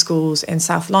quite a few schools in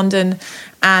South London,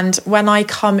 And when I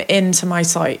come into my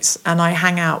sites and I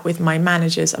hang out with my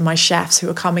managers and my chefs who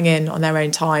are coming in on their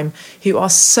own time, who are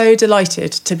so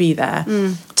delighted to be there,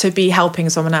 to be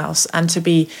helping someone else and to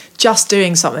be just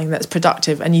doing something that's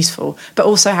productive and useful, but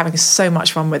also having so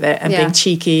much fun with it and being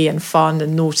cheeky and fun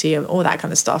and naughty and all that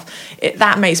kind of stuff,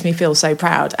 that makes me feel so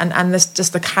proud. And this,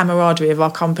 just the camaraderie of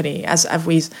our company as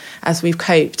we've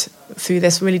coped through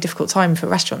this really difficult time for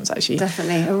restaurants, actually.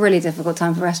 Definitely, a really difficult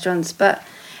time for restaurants. But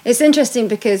it's interesting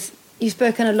because you've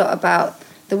spoken a lot about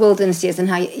the wilderness years and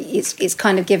how it's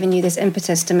kind of given you this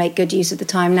impetus to make good use of the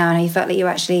time now, and how you felt like you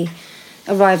actually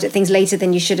arrived at things later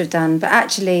than you should have done. But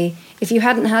actually, if you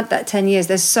hadn't had that 10 years,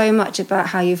 there's so much about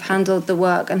how you've handled the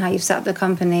work and how you've set up the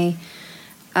company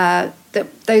that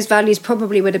those values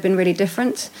probably would have been really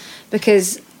different.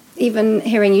 Because even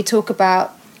hearing you talk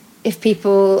about if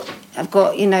people have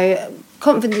got,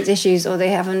 confidence issues or they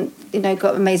haven't,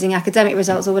 got amazing academic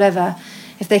results or whatever,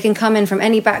 if they can come in from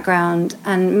any background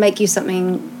and make you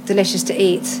something delicious to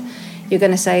eat, you're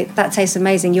going to say, that tastes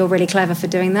amazing, you're really clever for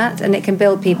doing that, and it can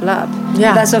build people up.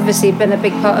 Yeah. That's obviously been a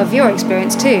big part of your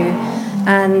experience too,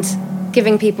 and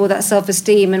giving people that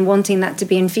self-esteem and wanting that to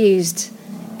be infused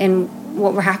in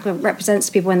what represents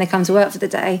to people when they come to work for the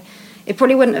day. It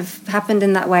probably wouldn't have happened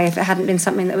in that way if it hadn't been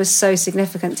something that was so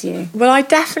significant to you. Well, I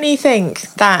definitely think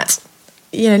that,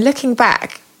 looking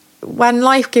back, when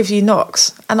life gives you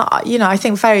knocks, and I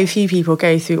think very few people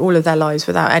go through all of their lives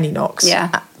without any knocks.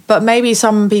 Yeah. But maybe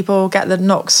some people get the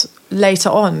knocks later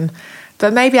on.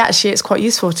 But maybe actually it's quite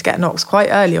useful to get knocks quite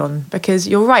early on, because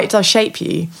you're right, it does shape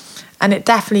you, and it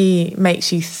definitely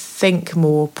makes you think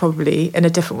more, probably in a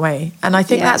different way. And I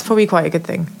think that's probably quite a good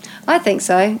thing. I think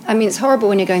so. I mean, it's horrible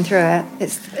when you're going through it.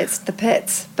 It's the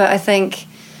pit. But I think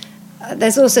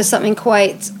there's also something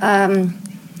quite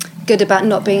good about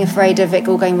not being afraid of it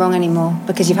all going wrong anymore,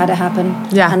 because you've had it happen.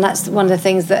 Yeah. And that's one of the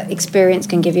things that experience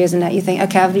can give you, isn't it? You think,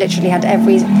 okay, I've literally had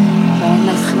every...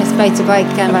 Nice motorbike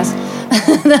canvas.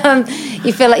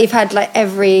 You feel like you've had like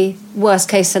every worst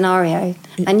case scenario,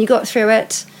 and you got through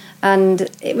it, and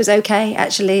it was okay.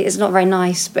 Actually, it's not very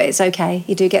nice, but it's okay.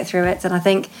 You do get through it. And I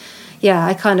think,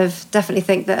 I kind of definitely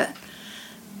think that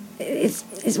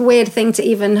it's a weird thing to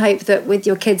even hope that with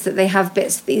your kids that they have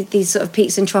these sort of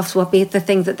peaks and troughs will be the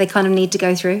thing that they kind of need to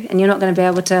go through, and you're not going to be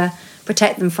able to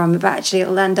protect them from it, but actually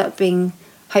it'll end up being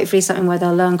hopefully something where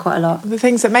they'll learn quite a lot. The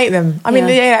things that make them. I mean,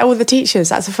 all the teachers,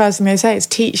 that's the first thing they say, is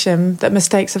teach them that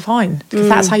mistakes are fine, because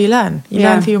that's how you learn. You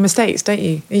learn through your mistakes, don't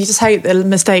you? You just hope the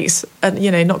mistakes are,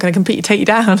 not going to completely take you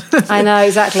down. I know,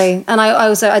 exactly. And I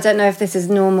also, I don't know if this is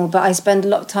normal, but I spend a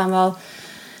lot of time,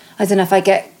 I don't know if I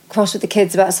get cross with the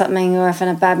kids about something, or if I'm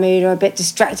in a bad mood or a bit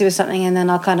distracted with something, and then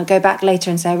I'll kind of go back later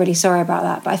and say, I'm really sorry about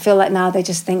that. But I feel like now they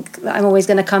just think that I'm always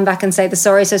going to come back and say the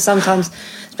sorry. So sometimes,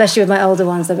 especially with my older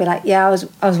ones, they'll be like, I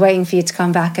was waiting for you to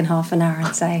come back in half an hour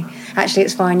and say, actually,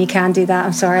 it's fine, you can do that,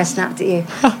 I'm sorry I snapped at you.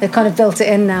 They've kind of built it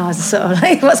in now as a sort of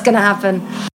like, what's going to happen?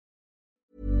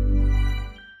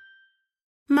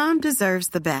 Mom deserves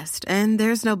the best, and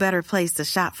there's no better place to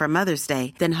shop for Mother's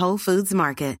Day than Whole Foods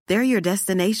Market. They're your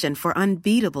destination for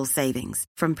unbeatable savings,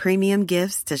 from premium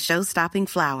gifts to show-stopping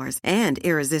flowers and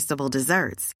irresistible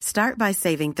desserts. Start by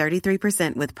saving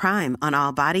 33% with Prime on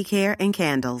all body care and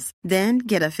candles. Then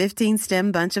get a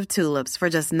 15-stem bunch of tulips for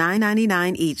just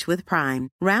 $9.99 each with Prime.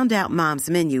 Round out Mom's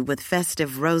menu with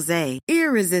festive rosé,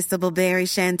 irresistible berry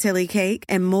chantilly cake,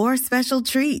 and more special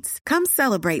treats. Come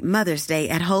celebrate Mother's Day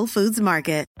at Whole Foods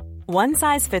Market. One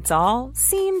size fits all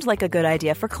seemed like a good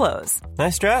idea for clothes.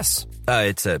 Nice dress.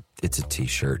 It's a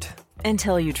t-shirt.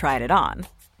 Until you tried it on.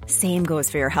 Same goes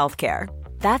for your healthcare.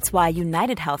 That's why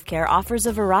United Healthcare offers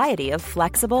a variety of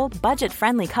flexible,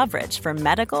 budget-friendly coverage for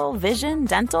medical, vision,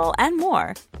 dental, and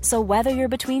more. So whether you're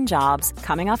between jobs,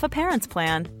 coming off a parent's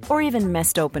plan, or even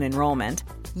missed open enrollment,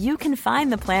 you can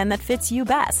find the plan that fits you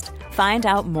best. Find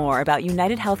out more about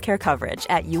United Healthcare coverage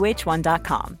at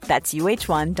uh1.com. That's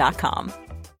uh1.com.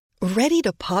 Ready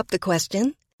to pop the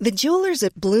question? The jewelers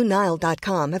at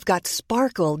BlueNile.com have got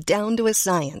sparkle down to a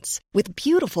science with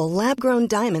beautiful lab-grown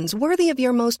diamonds worthy of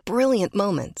your most brilliant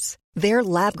moments. Their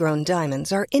lab-grown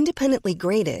diamonds are independently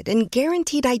graded and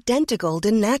guaranteed identical to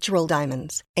natural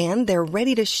diamonds, and they're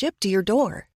ready to ship to your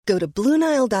door. Go to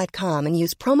BlueNile.com and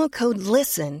use promo code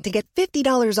LISTEN to get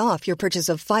 $50 off your purchase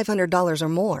of $500 or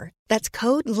more. That's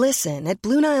code LISTEN at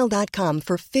BlueNile.com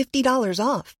for $50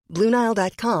 off.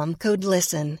 BlueNile.com, code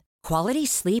LISTEN. Quality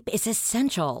sleep is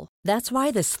essential. That's why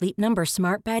the Sleep Number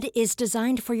Smart Bed is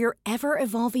designed for your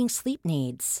ever-evolving sleep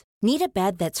needs. Need a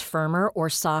bed that's firmer or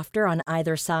softer on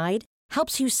either side?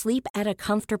 Helps you sleep at a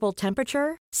comfortable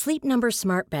temperature? Sleep Number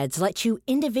Smart Beds let you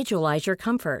individualize your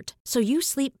comfort, so you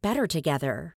sleep better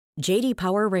together. JD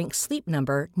Power ranks Sleep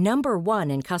Number number 1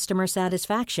 in customer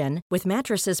satisfaction with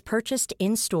mattresses purchased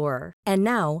in-store. And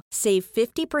now, save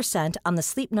 50% on the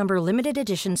Sleep Number Limited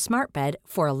Edition Smart Bed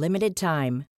for a limited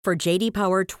time. For JD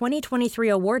Power 2023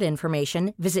 award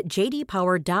information, visit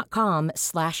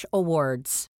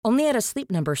jdpower.com/awards. Only at a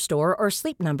Sleep Number store or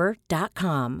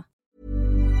sleepnumber.com.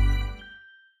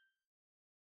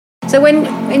 So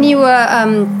when you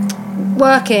were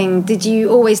working, did you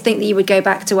always think that you would go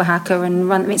back to Oaxaca and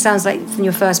run? I mean, it sounds like from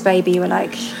your first baby, you were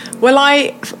like...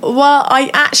 I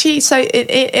actually, so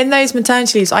in those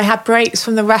maternity leaves, I had breaks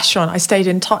from the restaurant. I stayed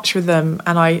in touch with them,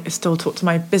 and I still talk to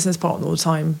my business partner all the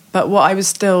time. But what I was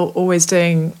still always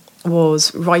doing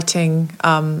was writing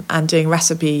and doing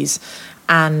recipes,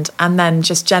 and then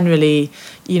just generally,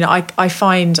 I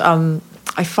find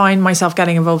myself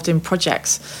getting involved in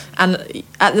projects. And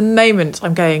at the moment,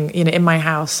 I'm going, in my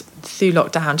house through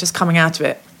lockdown, just coming out of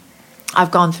it. I've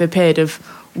gone through a period of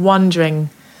wondering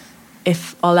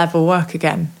if I'll ever work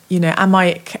again. Am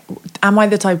I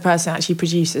the type of person that actually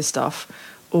produces stuff,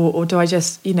 or do I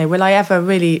just, will I ever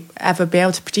be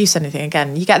able to produce anything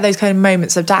again? You get those kind of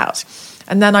moments of doubt,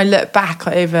 and then I look back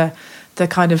over the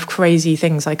kind of crazy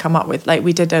things I come up with. Like,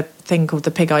 we did a thing called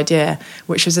the Pig Idea,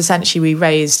 which was essentially we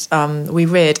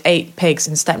reared 8 pigs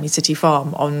in Stepney City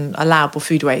Farm on allowable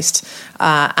food waste,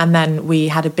 and then we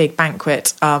had a big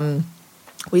banquet.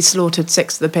 We slaughtered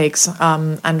 6 of the pigs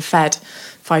and fed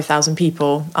 5,000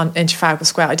 people in Trafalgar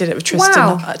Square. I did it with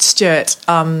Tristan Stewart.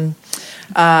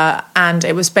 And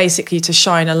it was basically to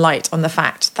shine a light on the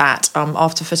fact that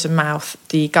after foot and mouth,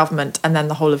 the government and then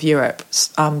the whole of Europe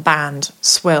banned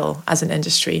swill as an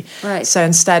industry. Right. So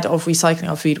instead of recycling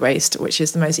our food waste, which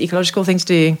is the most ecological thing to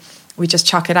do, we just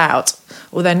chuck it out.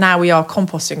 Although now we are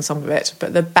composting some of it,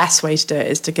 but the best way to do it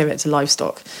is to give it to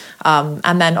livestock.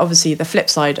 And then obviously the flip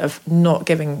side of not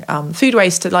giving food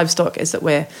waste to livestock is that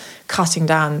we're cutting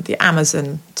down the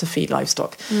Amazon to feed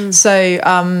livestock. So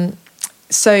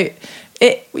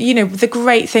the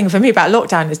great thing for me about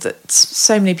lockdown is that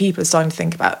so many people are starting to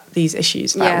think about these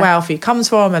issues, about where our food comes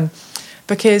from, and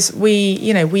because we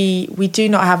do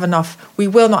not have enough, we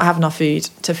will not have enough food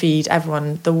to feed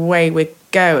everyone the way we're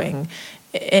going,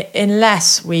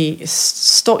 unless we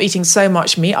stop eating so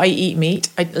much meat. I eat meat.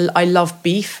 I love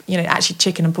beef. Actually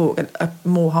chicken and pork are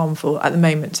more harmful at the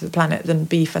moment to the planet than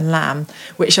beef and lamb,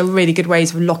 which are really good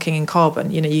ways of locking in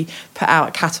carbon. You put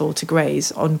out cattle to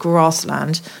graze on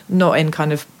grassland, not in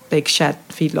kind of big shed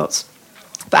feedlots,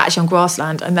 but actually on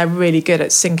grassland, and they're really good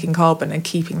at sinking carbon and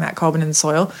keeping that carbon in the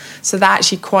soil. So they're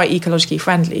actually quite ecologically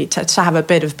friendly to have a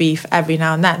bit of beef every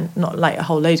now and then, not like a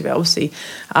whole load of it, obviously.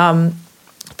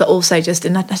 But also just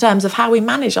in terms of how we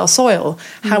manage our soil,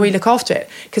 how we look after it.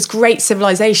 Because great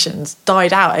civilizations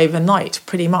died out overnight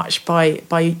pretty much by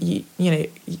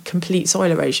complete soil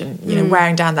erosion,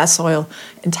 wearing down their soil,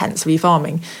 intensively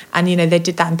farming. And, they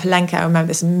did that in Palenque. I remember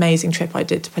this amazing trip I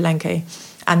did to Palenque.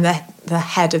 And the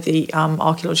head of the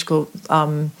archaeological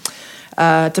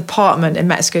department in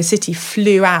Mexico City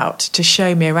flew out to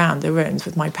show me around the ruins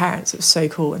with my parents. It was so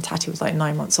cool. And Tati was like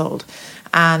 9 months old.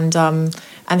 And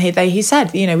he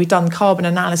said, we'd done carbon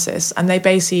analysis, and they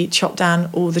basically chopped down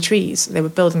all the trees. They were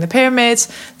building the pyramids,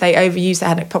 they overused, they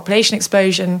had a population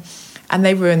explosion, and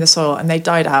they ruined the soil, and they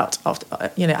died out after,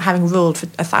 having ruled for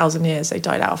 1,000 years, they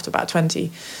died out after about 20.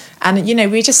 And,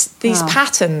 we just, these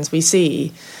patterns we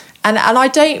see, and I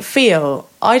don't feel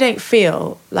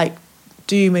like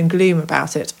doom and gloom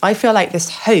about it. I feel like this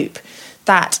hope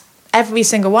that every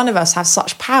single one of us has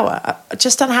such power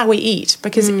just on how we eat,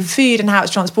 because food and how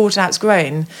it's transported, how it's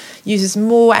grown, uses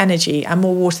more energy and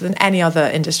more water than any other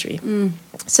industry.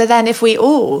 So then if we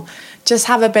all just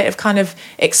have a bit of kind of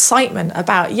excitement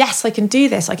about, yes, I can do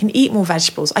this, I can eat more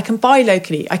vegetables, I can buy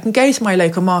locally, I can go to my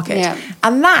local market. Yeah.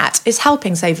 And that is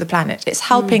helping save the planet. It's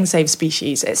helping save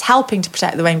species. It's helping to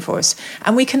protect the rainforest.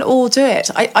 And we can all do it.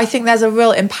 I think there's a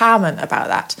real empowerment about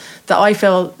that I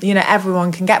feel,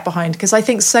 everyone can get behind, because I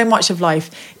think so much of life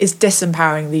is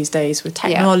disempowering these days with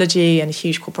technology and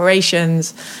huge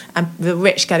corporations and the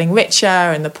rich getting richer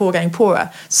and the poor getting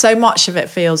poorer. So much of it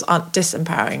feels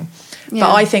disempowering. Yeah.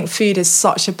 But I think food is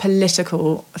such a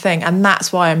political thing, and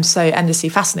that's why I'm so endlessly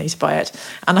fascinated by it.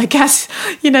 And I guess,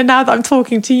 now that I'm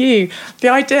talking to you, the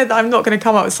idea that I'm not going to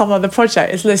come up with some other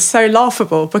project is just so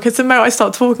laughable, because the moment I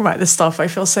start talking about this stuff, I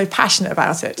feel so passionate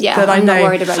about it. Yeah, I'm not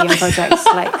worried about your projects,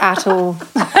 at all.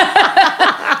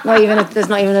 There's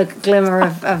not even a glimmer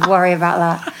of worry about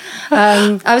that.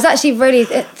 I was actually really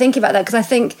thinking about that, because I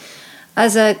think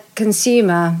as a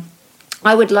consumer,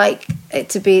 I would like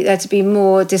there to be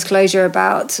more disclosure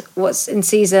about what's in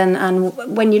season, and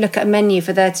when you look at a menu,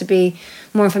 for there to be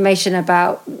more information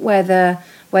about where the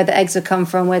where the eggs have come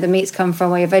from, where the meats come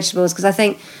from, where your vegetables, because I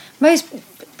think most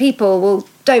people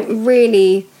don't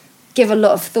really give a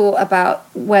lot of thought about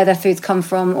where their foods come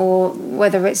from or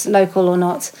whether it's local or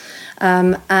not.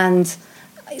 And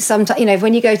sometimes,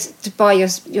 when you go to buy your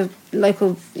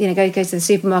local, go to the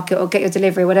supermarket or get your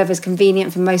delivery, whatever is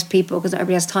convenient for most people, because not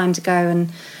everybody has time to go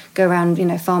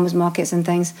around, farmers markets and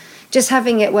things. Just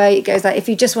having it where it goes like, if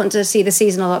you just want to see the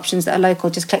seasonal options that are local,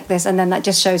 just click this, and then that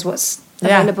just shows what's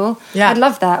available. Yeah. I'd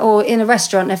love that. Or in a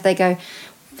restaurant, if they go,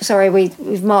 sorry,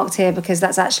 we've marked here because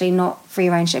that's actually not free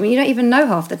range. I mean, you don't even know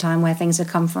half the time where things have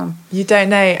come from. You don't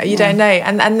know. Don't know.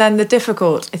 And then the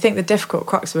difficult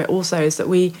crux of it also is that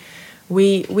we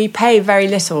pay very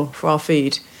little for our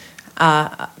food.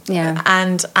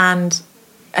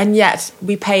 And yet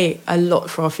we pay a lot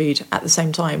for our food at the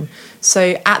same time.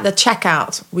 So at the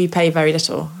checkout, we pay very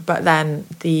little, but then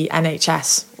the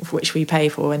NHS, which we pay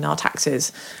for in our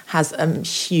taxes, has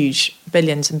huge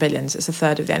billions and billions. It's a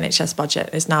third of the NHS budget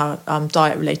is now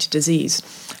diet-related disease.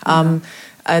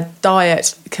 A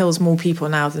diet kills more people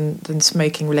now than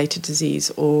smoking-related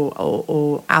disease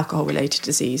or alcohol-related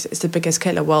disease. It's the biggest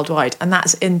killer worldwide, and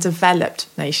that's in developed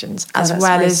nations as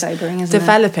well as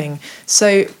developing.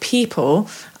 So people,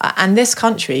 and this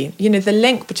country, the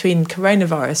link between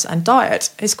coronavirus and diet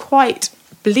is quite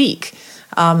bleak.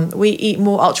 We eat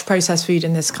more ultra-processed food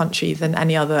in this country than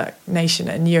any other nation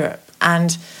in Europe,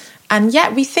 and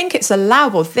yet we think it's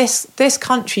allowable. This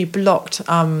country blocked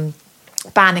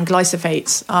banning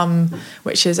glyphosates,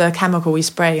 which is a chemical we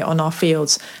spray on our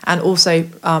fields, and also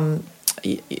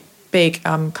big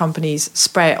companies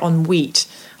spray it on wheat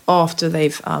after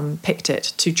they've picked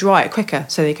it to dry it quicker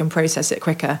so they can process it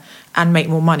quicker and make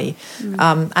more money.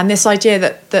 And this idea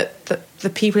that the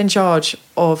people in charge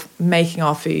of making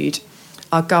our food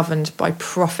are governed by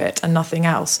profit and nothing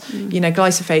else.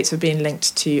 Glyphosates have been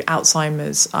linked to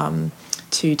Alzheimer's,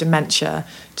 to dementia,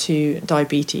 to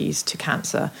diabetes, to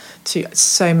cancer, to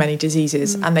so many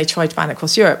diseases, and they tried to ban it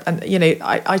across Europe. And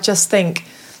I just think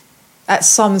at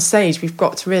some stage we've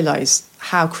got to realise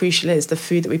how crucial is the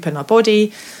food that we put in our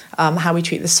body, how we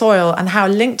treat the soil, and how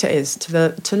linked it is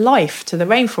to life, to the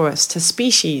rainforest, to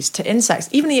species, to insects,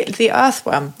 even the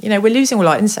earthworm. We're losing all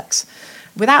our insects.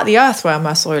 Without the earthworm,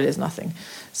 our soil is nothing.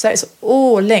 So it's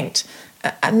all linked.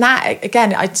 And that,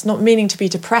 again, it's not meaning to be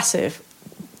depressive.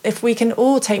 If we can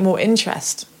all take more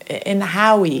interest in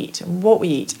how we eat and what we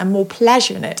eat and more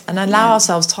pleasure in it and allow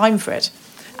ourselves time for it,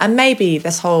 and maybe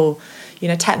this whole,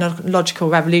 technological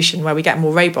revolution where we get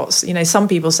more robots, some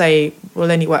people say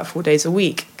we'll only work 4 days a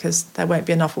week because there won't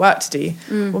be enough work to do.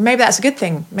 Well, maybe that's a good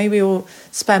thing. Maybe we'll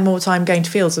spend more time going to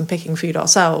fields and picking food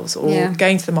ourselves, or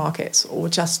going to the markets, or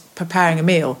just preparing a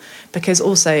meal, because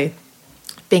also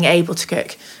being able to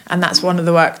cook. And that's one of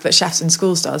the work that Chefs in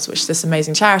Schools does, which is this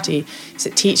amazing charity, is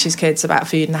it teaches kids about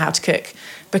food and how to cook,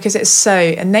 because it's so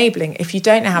enabling. If you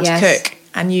don't know how to cook,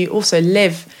 and you also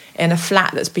live in a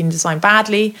flat that's been designed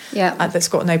badly, that's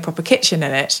got no proper kitchen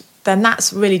in it, then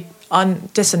that's really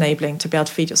disenabling to be able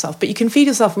to feed yourself. But you can feed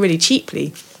yourself really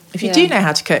cheaply if you do know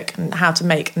how to cook and how to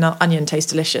make an onion taste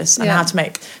delicious, and how to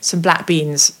make some black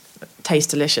beans taste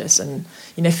delicious, and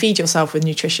feed yourself with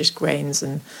nutritious grains,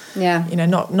 and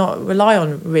not rely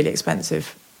on really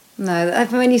expensive. No,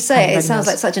 when you say it sounds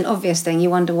like such an obvious thing. You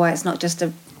wonder why it's not just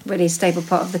a really stable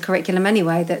part of the curriculum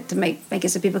anyway, that to make it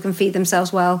so people can feed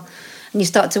themselves well. And you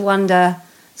start to wonder,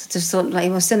 sort of like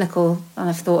more cynical kind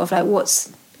of thought of like, what's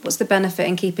the benefit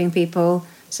in keeping people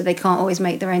so they can't always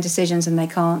make their own decisions, and they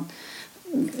can't,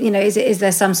 is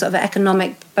there some sort of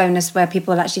economic bonus where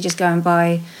people actually just go and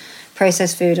buy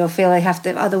processed food, or feel they have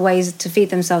other ways to feed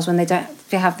themselves when they don't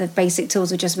have the basic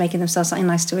tools of just making themselves something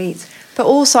nice to eat? But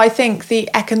also I think the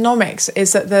economics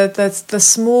is that the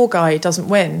small guy doesn't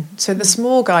win. So the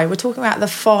small guy, we're talking about the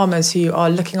farmers who are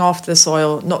looking after the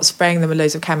soil, not spraying them with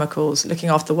loads of chemicals, looking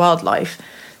after the wildlife.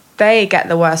 They get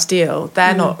the worst deal.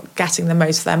 They're not getting the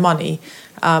most of their money.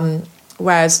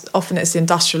 Whereas often it's the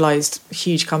industrialised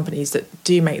huge companies that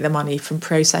do make their money from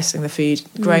processing the food,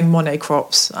 growing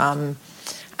monocrops,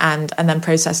 and then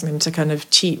processing them to kind of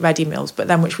cheap ready meals, but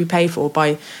then which we pay for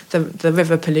by the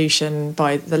river pollution,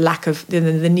 by the lack of the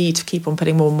need to keep on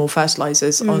putting more and more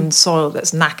fertilisers on soil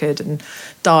that's knackered and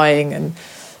dying. And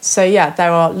so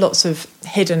there are lots of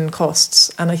hidden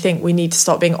costs, and I think we need to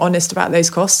start being honest about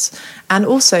those costs. And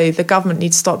also the government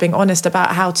needs to start being honest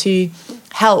about how to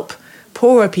help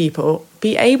poorer people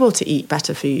be able to eat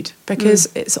better food, because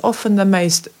it's often the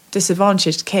most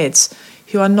disadvantaged kids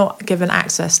who are not given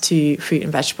access to fruit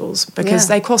and vegetables, because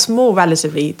they cost more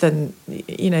relatively than,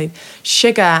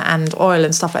 sugar and oil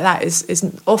and stuff like that is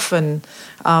often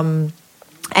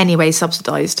anyway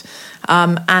subsidised,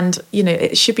 and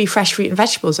it should be fresh fruit and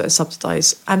vegetables that are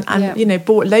subsidised and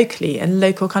bought locally in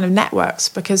local kind of networks,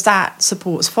 because that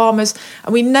supports farmers.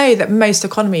 And we know that most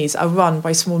economies are run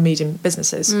by small medium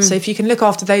businesses, so if you can look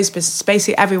after those businesses,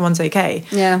 basically everyone's okay.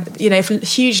 If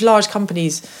huge large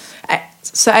companies,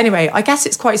 so anyway, I guess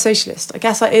it's quite socialist, I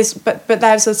guess that is, but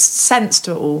there's a sense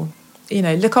to it all.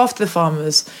 Look after the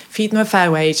farmers, feed them a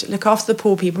fair wage, look after the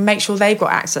poor people, make sure they've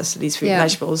got access to these fruit and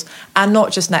vegetables, and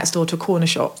not just next door to a corner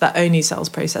shop that only sells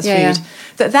processed food,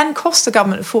 that then costs the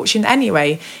government a fortune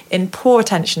anyway, in poor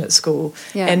attention at school,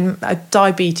 in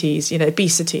diabetes,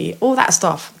 obesity, all that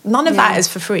stuff. None of that is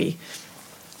for free.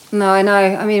 No, I know.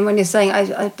 I mean, when you're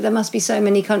saying, there must be so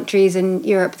many countries in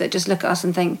Europe that just look at us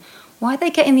and think, why are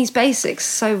they getting these basics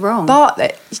so wrong?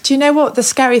 But do you know what the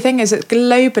scary thing is? That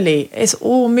globally, it's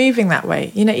all moving that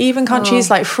way. Even countries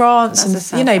like France,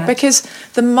 and because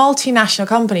the multinational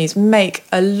companies make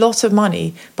a lot of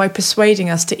money by persuading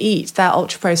us to eat their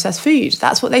ultra-processed food.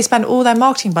 That's what they spend all their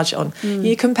marketing budget on.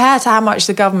 You compare to how much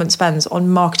the government spends on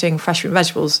marketing fresh fruit and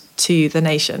vegetables to the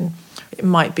nation. It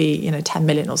might be, 10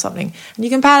 million or something. And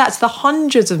you compare that to the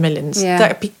hundreds of millions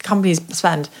that companies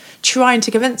spend trying to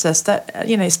convince us that,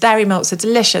 dairy milks are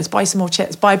delicious, buy some more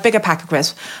chips, buy a bigger pack of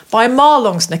crisps, buy a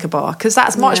mile-long Snicker bar, because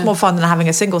that's much more fun than having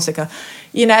a single Snicker.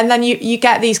 And then you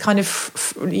get these kind of,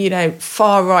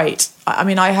 far right. I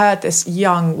mean, I heard this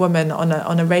young woman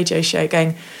on a radio show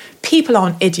going, people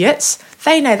aren't idiots.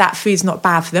 They know that food's not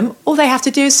bad for them. All they have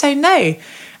to do is say no.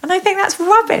 And I think that's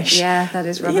rubbish. Yeah, that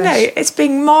is rubbish. It's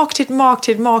being marketed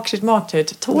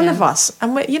to all of us.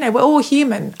 And we're all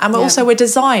human. And we're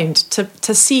designed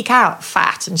to seek out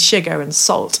fat and sugar and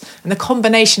salt. And the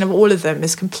combination of all of them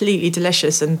is completely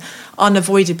delicious and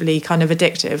unavoidably kind of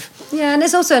addictive. Yeah, and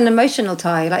there's also an emotional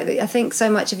tie. Like, I think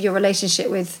so much of your relationship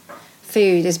with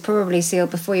food is probably sealed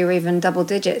before you're even double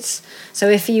digits. So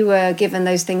if you were given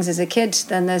those things as a kid,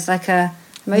 then there's like a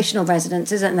emotional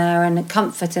resonance, isn't there, and a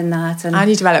comfort in that. And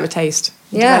you develop a taste.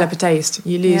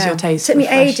 You lose your taste. It took me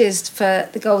ages for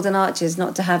the Golden Arches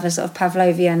not to have a sort of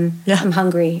Pavlovian I'm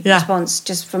hungry response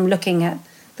just from looking at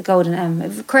the Golden M. It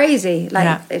was crazy.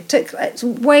 It's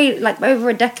way, over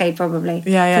a decade probably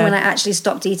from when I actually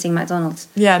stopped eating McDonald's.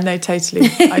 Yeah, no, totally.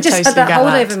 I just totally had that hold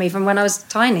over me from when I was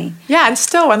tiny. Yeah, and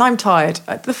still when I'm tired,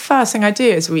 the first thing I do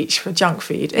is reach for junk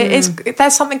food.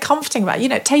 There's something comforting about it.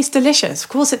 It tastes delicious. Of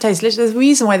course it tastes delicious. There's a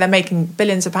reason why they're making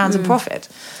billions of pounds of profit.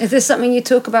 Is this something you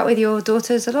talk about with your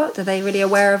daughters a lot? Are they really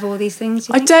aware of all these things?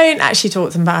 I don't actually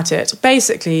talk to them about it.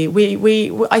 Basically,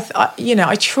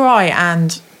 I try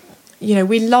and...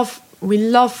 we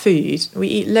love food. We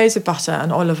eat loads of butter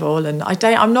and olive oil, and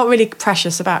I'm not really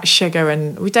precious about sugar,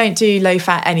 and we don't do low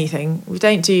fat anything. We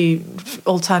don't do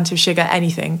alternative sugar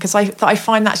anything, because I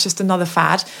find that's just another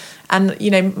fad. And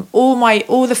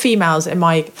all the females in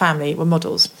my family were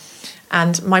models,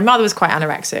 and my mother was quite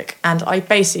anorexic, and I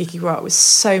basically grew up with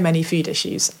so many food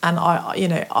issues, and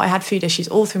I had food issues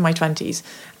all through my 20s,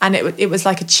 and it was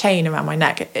like a chain around my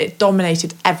neck. It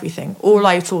dominated everything. All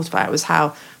I thought about was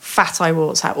how fat I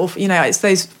was, how awful, it's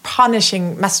those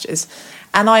punishing messages.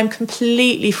 And I'm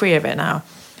completely free of it now.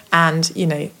 And,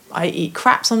 I eat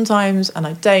crap sometimes and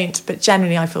I don't, but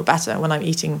generally I feel better when I'm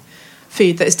eating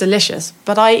food that is delicious.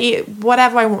 But I eat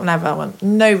whatever I want, whenever I want,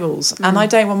 no rules. And I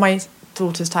don't want my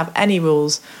daughters to have any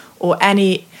rules or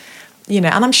any,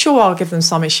 and I'm sure I'll give them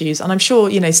some issues. And I'm sure,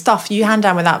 stuff you hand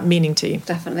down without meaning to.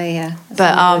 Definitely, yeah.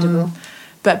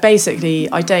 But basically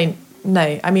I don't.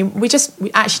 No, I mean, we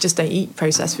actually just don't eat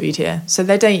processed food here, so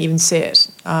they don't even see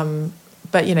it.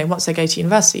 But, once they go to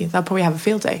university, they'll probably have a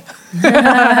field day.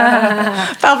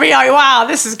 They'll be like, wow,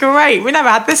 this is great. We never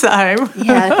had this at home.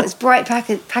 Yeah, it's bright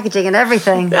packaging and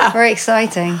everything. Yeah. Very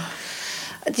exciting.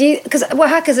 Because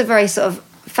Oaxaca's a very sort of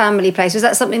family place. Was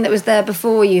that something that was there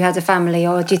before you had a family,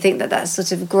 or do you think that that's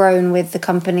sort of grown with the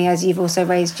company as you've also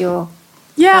raised your...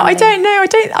 Yeah, family? I don't know.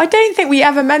 I don't think we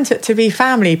ever meant it to be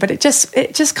family, but it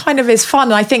just kind of is fun.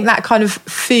 And I think that kind of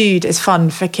food is fun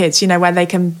for kids, where they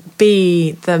can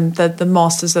be the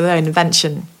masters of their own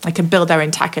invention. They can build their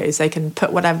own tacos. They can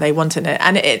put whatever they want in it.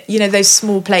 And those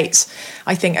small plates,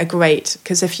 I think, are great,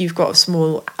 because if you've got a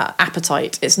small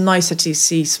appetite, it's nicer to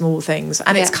see small things,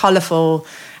 and it's colourful.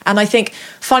 And I think,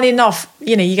 funny enough,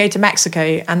 you go to Mexico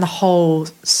and the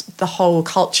whole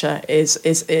culture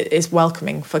is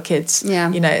welcoming for kids.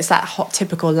 Yeah. It's that hot,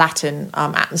 typical Latin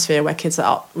atmosphere where kids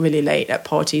are up really late at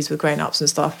parties with grown-ups and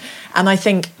stuff. And I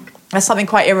think, there's something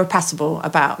quite irrepressible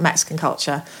about Mexican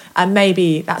culture, and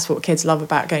maybe that's what kids love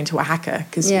about going to Oaxaca,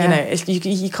 because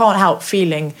you can't help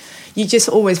feeling, you just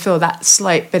always feel that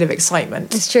slight bit of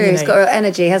excitement. It's true. It's got a real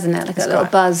energy, hasn't it? Like a little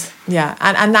buzz. Yeah,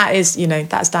 and that is,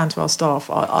 that's down to our staff.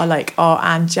 Are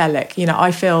angelic.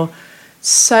 I feel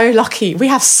so lucky. We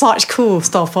have such cool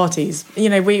staff parties.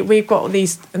 We've got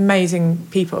these amazing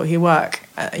people who work.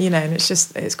 And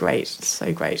it's great. It's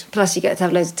so great. Plus, you get to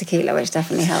have loads of tequila, which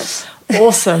definitely helps.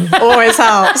 Awesome. Always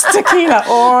helps. Tequila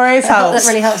always helps. That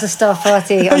really helps a staff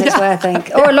party on its way, I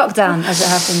think. Or a lockdown, as it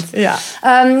happens. Yeah.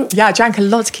 I drank a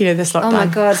lot of tequila this lockdown. Oh, my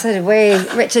God, so did we.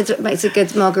 Richard makes a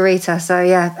good margarita. So,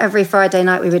 every Friday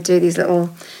night we would do these little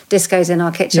discos in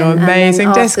our kitchen. Your amazing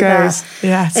discos.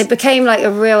 Yes. It became like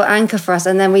a real anchor for us.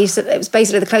 And then it was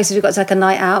basically the closest we got to like a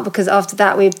night out, because after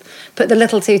that we put the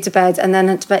little two to bed and then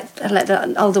let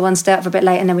the older one stay up for a bit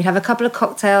late, and then we'd have a couple of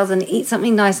cocktails and eat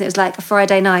something nice, and it was like a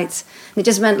Friday night. And it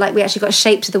just meant like we actually got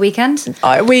shaped to the weekend.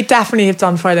 We definitely have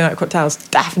done Friday night cocktails,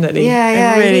 definitely.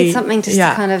 Yeah, really, you need something just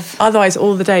to kind of... Otherwise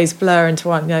all the days blur into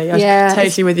one. I'm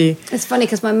totally with you. It's funny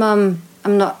because my mum,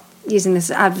 I'm not using this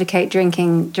to advocate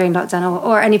drinking during lockdown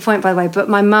or at any point, by the way, but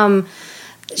my mum,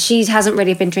 she hasn't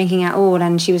really been drinking at all,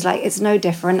 and she was like, it's no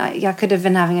different. I could have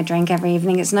been having a drink every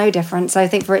evening. It's no different. So I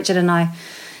think for Richard and I,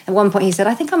 at one point he said,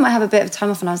 I think I might have a bit of time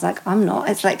off, and I was like, I'm not.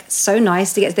 It's like so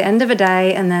nice to get to the end of a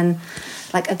day and then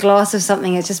like a glass of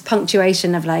something. It's just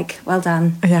punctuation of like, well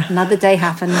done. Yeah. Another day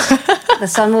happened. The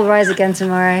sun will rise again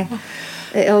tomorrow.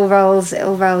 It all rolls.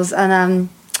 And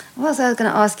what else I was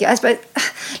going to ask you? I suppose,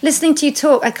 listening to you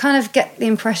talk, I kind of get the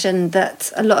impression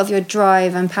that a lot of your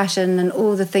drive and passion and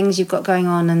all the things you've got going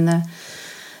on, and the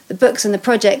books and the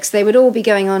projects, they would all be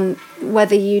going on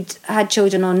whether you'd had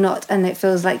children or not, and it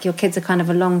feels like your kids are kind of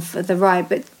along for the ride.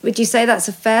 But would you say that's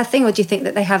a fair thing, or do you think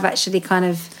that they have actually kind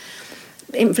of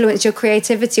influenced your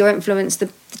creativity or influenced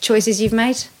the choices you've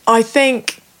made? I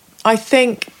think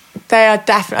they are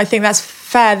definitely... I think that's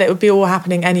fair that it would be all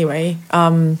happening anyway,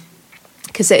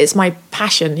 because it's my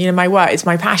passion. My work is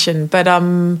my passion, but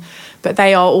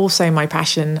they are also my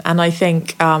passion. And I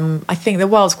think the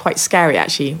world's quite scary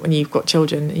actually when you've got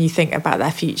children and you think about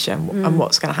their future and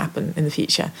what's going to happen in the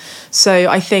future. So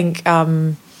I think,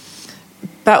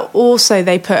 but also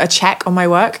they put a check on my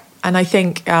work, and I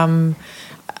think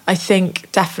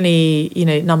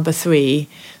definitely number 3.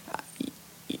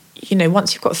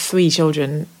 Once you've got 3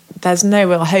 children, there's no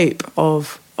real hope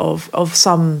of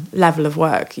some level of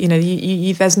work.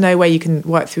 There's no way you can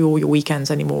work through all your weekends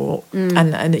anymore,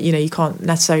 and you can't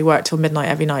necessarily work till midnight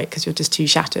every night because you're just too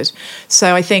shattered.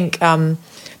 So I think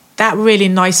that really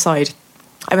nice side,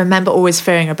 I remember always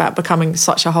fearing about becoming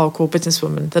such a hardcore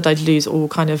businesswoman that I'd lose all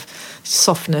kind of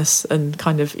softness and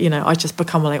kind of, I just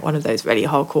become like one of those really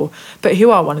hardcore, but who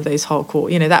are one of those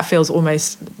hardcore, that feels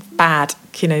almost bad,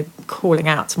 calling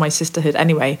out to my sisterhood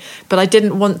anyway. But I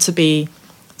didn't want to be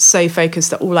so focused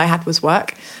that all I had was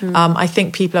work. I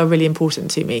think people are really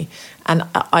important to me, and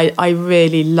I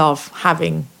really love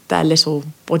having their little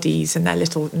bodies and their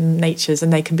little natures,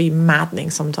 and they can be maddening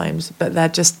sometimes, but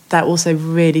they're also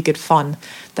really good fun.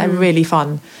 They're really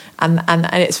fun, and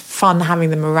it's fun having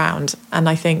them around, and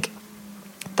I think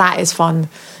that is fun.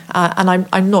 And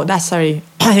I'm not necessarily,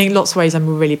 I think lots of ways I'm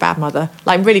a really bad mother.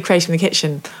 Like, I'm really creative in the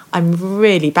kitchen. I'm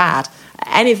really bad.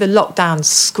 Any of the lockdown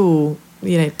school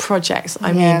projects,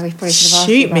 I mean,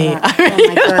 shoot me. Oh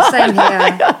my God, same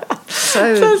here.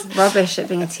 So rubbish at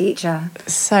being a teacher.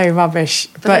 So rubbish.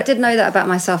 But I did know that about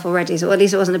myself already, so at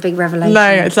least it wasn't a big revelation.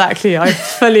 No, exactly. I'm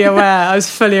fully aware. I was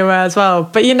fully aware as well.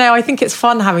 But, I think it's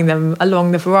fun having them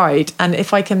along the ride. And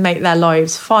if I can make their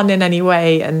lives fun in any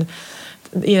way, and,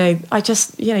 I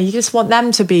just, you just want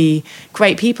them to be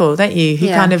great people, don't you? Who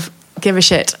kind of give a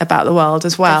shit about the world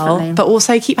as well. Definitely. But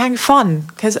also keep having fun,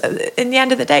 because in the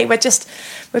end of the day, we're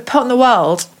put in the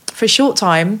world for a short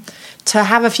time to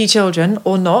have a few children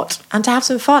or not, and to have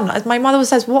some fun. As my mother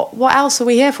says, what else are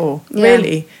we here for,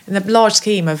 really, in the large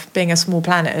scheme of being a small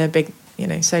planet in a big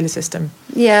solar system?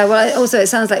 Yeah, well, also it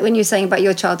sounds like when you were saying about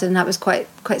your childhood, and that was quite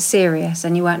serious,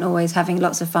 and you weren't always having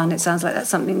lots of fun, it sounds like that's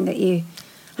something that you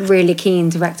really keen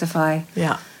to rectify.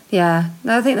 No,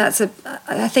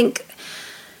 I think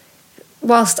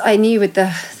whilst I knew with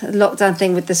the lockdown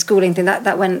thing, with the schooling thing,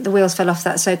 that when the wheels fell off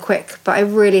that so quick, but I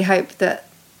really hope that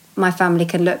my family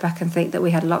can look back and think that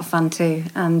we had a lot of fun too.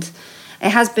 And it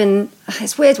has been,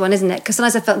 it's a weird one, isn't it? Because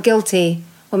sometimes I felt guilty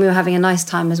when we were having a nice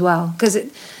time as well, because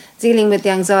dealing with the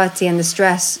anxiety and the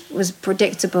stress was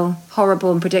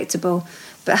horrible and predictable.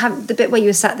 But the bit where you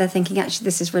were sat there thinking, actually,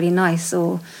 this is really nice,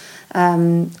 or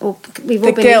or we've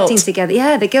all been eating together.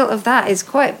 Yeah, the guilt of that is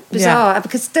quite bizarre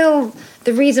because still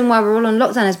the reason why we're all on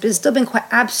lockdown is it's still been quite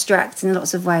abstract in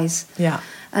lots of ways. Yeah.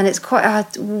 And it's quite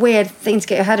a weird thing to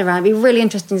get your head around. It'd be really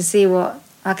interesting to see what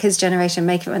our kids' generation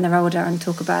make of it when they're older and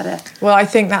talk about it. Well, I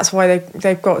think that's why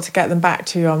they've got to get them back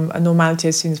to a normality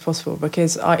as soon as possible,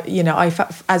 because I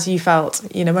as you felt,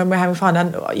 when we're having fun,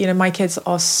 and my kids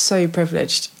are so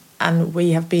privileged, and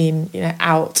we have been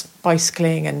out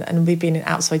bicycling and we've been in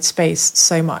outside space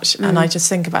so much, and I just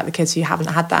think about the kids who haven't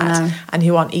had that and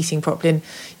who aren't eating properly,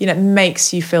 and it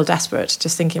makes you feel desperate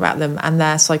just thinking about them and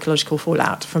their psychological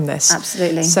fallout from this.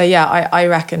 Absolutely. So I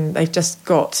reckon they've just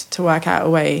got to work out a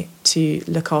way to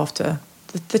look after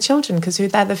the children, because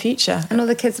they're the future. And all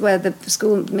the kids where the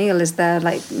school meal is their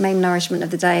main nourishment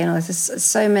of the day, and there's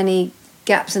so many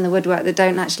gaps in the woodwork that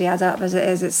don't actually add up as it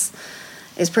is.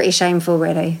 It's pretty shameful,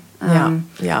 really.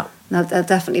 Yeah. There'll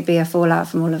definitely be a fallout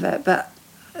from all of it, but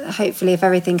hopefully if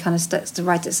everything kind of starts to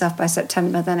right itself by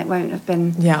September, then it won't have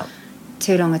been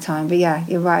too long a time. But yeah,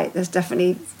 you're right. There's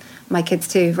definitely my kids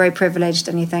too, very privileged,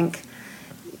 and you think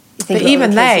but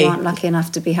even they aren't lucky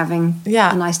enough to be having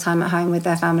a nice time at home with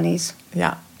their families.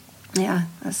 Yeah.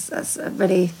 That's a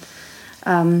really.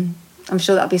 I'm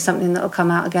sure that'll be something that'll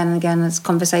come out again and again as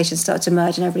conversations start to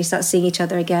emerge and everybody starts seeing each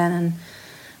other again, and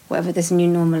whatever this new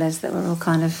normal is that we're all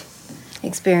kind of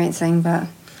experiencing. But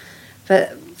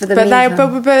in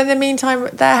the meantime,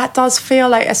 there does feel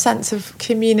like a sense of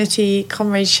community,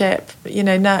 comradeship,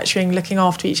 nurturing, looking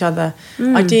after each other.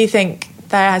 I do think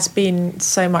there has been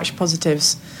so much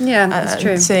positives. Yeah, that's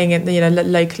true. Seeing it,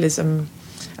 localism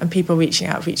and people reaching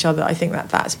out for each other. I think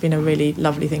that's been a really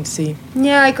lovely thing to see.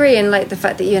 Yeah, I agree. And the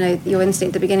fact that your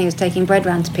instinct at the beginning was taking bread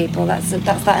round to people. That's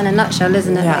that in a nutshell,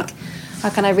 isn't it? Yeah. How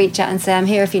can I reach out and say, I'm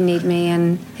here if you need me,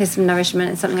 and here's some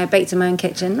nourishment. It's something I baked in my own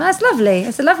kitchen. That's lovely.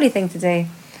 It's a lovely thing to do.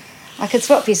 I could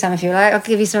swap you some if you like. I'll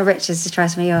give you some Richards to try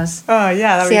some of yours. Oh,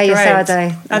 yeah, that'd be great. See how your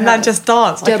sourdough. And then just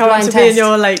dance. I can't want to be in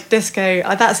your, disco.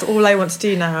 That's all I want to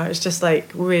do now. It's just,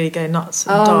 really go nuts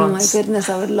and dance. Oh, my goodness,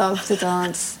 I would love to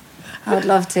dance. I would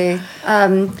love to.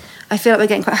 I feel like we're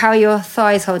getting quite... How are your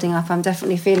thighs holding up? I'm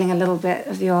definitely feeling a little bit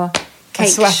of your...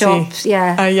 Cake shops,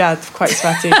 yeah. Oh, yeah, quite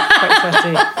sweaty.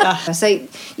 Yeah. So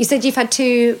you said you've had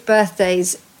 2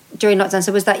 birthdays during lockdown.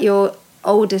 So was that your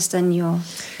oldest and your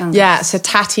youngest? Yeah, so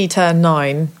Tati turned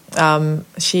 9.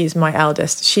 She's my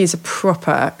eldest. She's a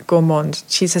proper gourmand.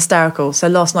 She's hysterical. So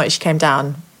last night she came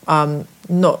down,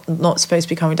 not supposed to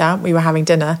be coming down. We were having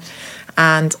dinner,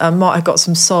 and Mark had got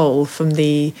some sole from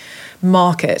the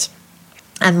market.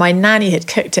 And my nanny had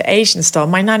cooked it Asian style.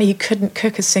 My nanny, who couldn't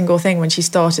cook a single thing when she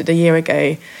started a year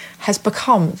ago, has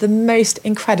become the most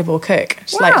incredible cook.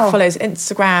 She follows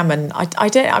Instagram, and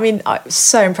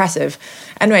so impressive.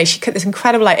 Anyway, she cooked this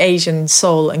incredible Asian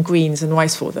sole and greens and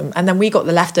rice for them. And then we got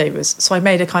the leftovers. So I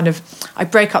made I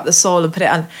break up the sole and put it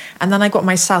on. And then I got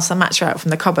my salsa macha out from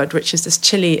the cupboard, which is this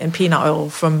chili and peanut oil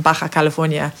from Baja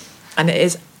California. And it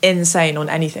is insane on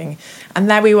anything. And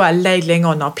there we were ladling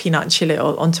on our peanut and chili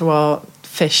oil onto our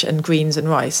fish and greens and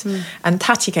rice. And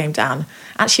Tati came down.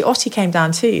 Actually, Otti came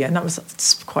down too, and that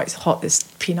was quite hot, this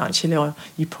peanut and chili oil.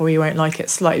 You probably won't like it,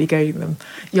 slightly goading them.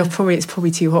 It's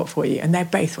probably too hot for you. And they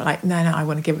both were like, no, I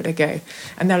want to give it a go.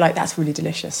 And they're like, that's really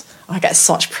delicious. I get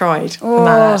such pride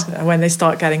when they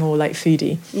start getting all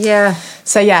foodie. Yeah.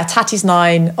 So yeah, Tati's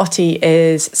 9, Otti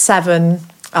is 7,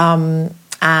 and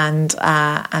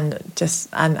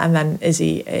then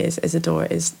Isadora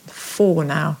is 4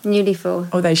 now. Newly 4.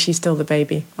 Although she's still the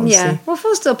baby, obviously. Yeah, well,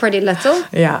 4's still pretty little.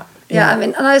 Yeah.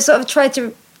 And I sort of tried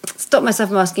to stop myself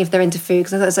from asking if they're into food,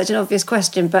 because I thought it's such an obvious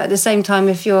question, but at the same time,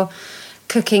 if you're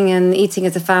cooking and eating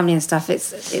as a family and stuff,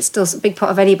 it's still a big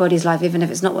part of anybody's life, even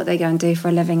if it's not what they go and do for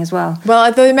a living as well.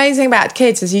 Well, the amazing thing about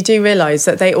kids is you do realise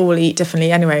that they all eat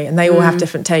differently anyway, and they all have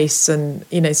different tastes, and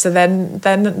so then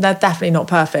they're definitely not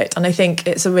perfect. And I think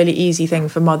it's a really easy thing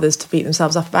for mothers to beat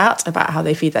themselves up about how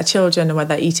they feed their children and whether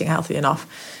they're eating healthy enough.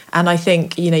 And I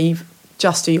think you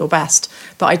just do your best.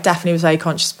 But I definitely was very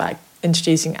conscious about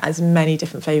introducing as many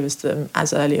different flavours to them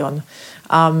as early on.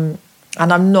 And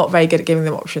I'm not very good at giving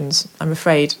them options. I'm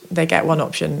afraid they get one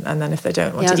option, and then if they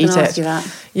don't want to eat it,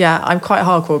 I'm quite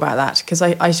hardcore about that, because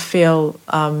I feel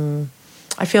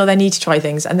they need to try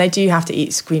things, and they do have to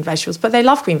eat green vegetables. But they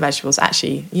love green vegetables,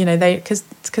 actually. Because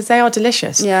they are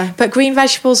delicious. Yeah. But green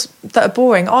vegetables that are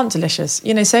boring aren't delicious.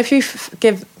 So if you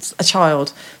give a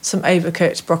child some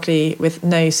overcooked broccoli with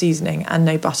no seasoning and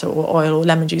no butter or oil or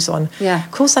lemon juice on,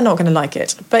 of course they're not going to like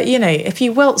it. But if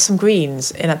you wilt some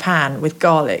greens in a pan with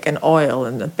garlic and oil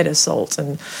and a bit of salt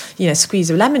and squeeze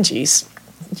of lemon juice,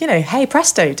 you know, hey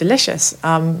presto, delicious.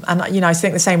 And you know, I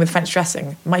think the same with French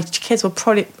dressing. My kids will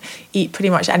probably eat pretty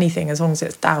much anything as long as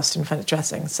it's doused in French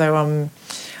dressing. So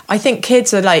I think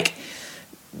kids are like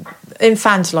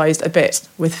infantilized a bit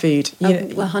with food. I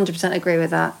 100% agree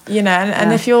with that. You know,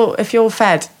 and if you're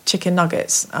fed chicken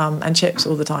nuggets and chips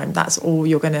all the time, that's all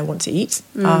you're going to want to eat.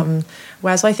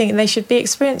 Whereas I think they should be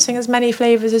experiencing as many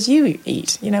flavours as you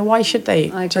eat. You know, why should they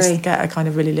just get a kind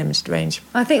of really limited range?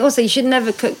 I think also you should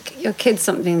never cook your kids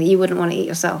something that you wouldn't want to eat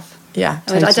yourself. Yeah,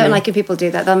 totally. I don't like if people do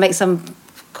that. They'll make some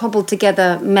cobbled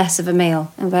together mess of a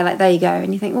meal and go like, there you go.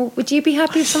 And you think, well, would you be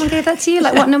happy if someone gave that to you?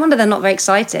 Like, what? No wonder they're not very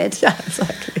excited. Yeah,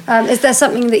 exactly. Is there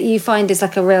something that you find is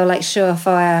like a real like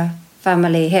surefire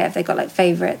family here? Have they got like a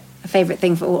favourite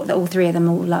thing for all three of them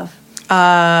all love?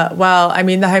 Well, I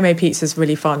mean, the homemade pizza is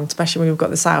really fun, especially when we've got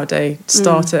the sourdough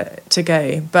starter to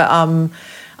go. But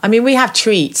I mean, we have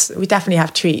treats. We definitely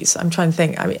have treats. I'm trying to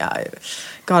think.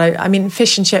 I mean,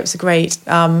 fish and chips are great.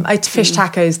 Fish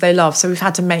tacos they love. So we've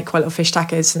had to make quite a lot of fish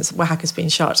tacos since Oaxaca's been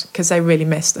shut because they really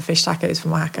miss the fish tacos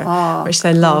from Oaxaca, which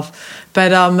they love.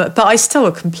 But I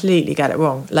still completely get it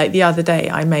wrong. Like the other day,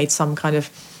 I made some kind of.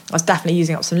 I was definitely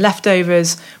using up some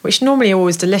leftovers, which normally are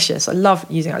always delicious. I love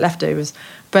using up leftovers.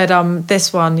 But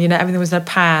this one, you know, everything was in a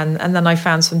pan. And then I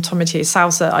found some tomatillo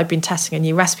salsa I'd been testing a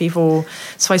new recipe for.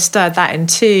 So I stirred that in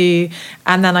too.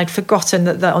 And then I'd forgotten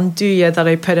that the andouille that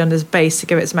I put on as base to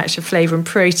give it some extra flavour and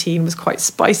protein was quite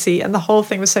spicy. And the whole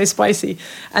thing was so spicy.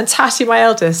 And Tatty, my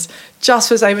eldest,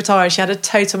 just was overtired. She had a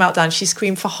total meltdown. She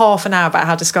screamed for half an hour about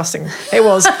how disgusting it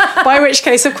was. By which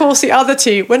case, of course, the other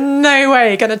two were no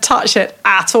way going to touch it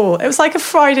at all. It was like a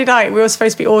Friday night. We were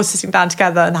supposed to be all sitting down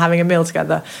together and having a meal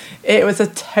together. It was a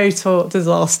total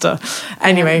disaster.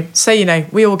 Anyway, so, you know,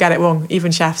 we all get it wrong,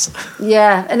 even chefs.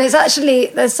 Yeah, and it's actually,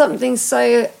 there's something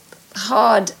so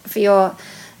hard for your,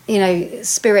 you know,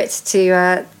 spirit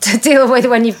to deal with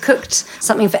when you've cooked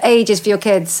something for ages for your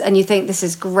kids and you think this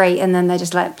is great and then they're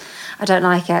just like, I don't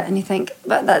like it. And you think,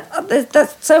 but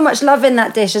there's so much love in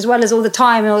that dish as well as all the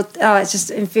time. It's just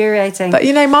infuriating. But,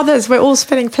 you know, mothers, we're all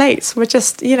spinning plates. We're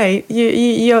just, you know,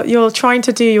 you're trying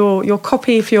to do your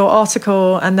copy for your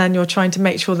article and then you're trying to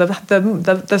make sure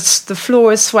the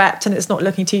floor is swept and it's not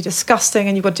looking too disgusting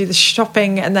and you've got to do the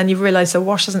shopping and then you realise the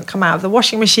wash hasn't come out of the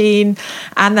washing machine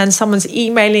and then someone's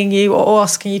emailing you or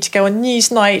asking you to go on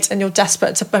Newsnight and you're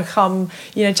desperate to become,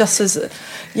 you know, just as,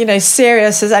 you know,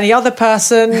 serious as any other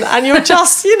person and you're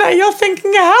just, you know, you're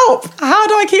thinking, help, how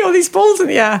do I keep all these balls in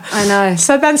the air? I know.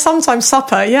 So then sometimes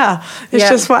supper, it's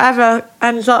just whatever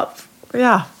ends up,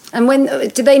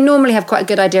 And do they normally have quite a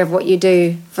good idea of what you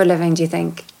do for a living, do you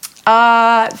think?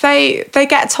 They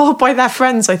get told by their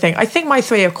friends, I think. I think my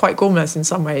three are quite gormless in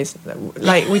some ways.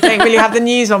 Like, we don't really have the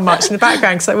news on much in the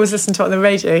background because I always listen to it on the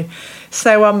radio.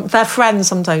 So their friends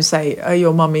sometimes say, oh,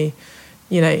 your mummy,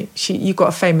 you know, you've got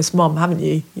a famous mum, haven't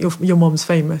you? Your mum's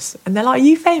famous. And they're like, are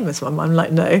you famous, mum? I'm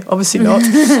like, no, obviously not.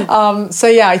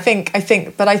 I think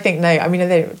no. I mean,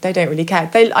 they don't really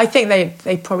care. I think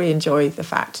they probably enjoy the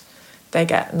fact they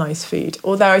get nice food.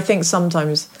 Although I think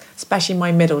sometimes, especially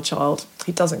my middle child,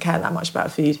 who doesn't care that much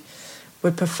about food,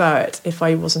 would prefer it if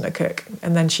I wasn't a cook,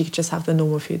 and then she could just have the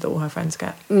normal food that all her friends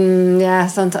get.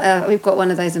 Sometimes we've got one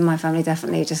of those in my family.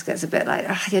 Definitely, it just gets a bit like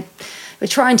we're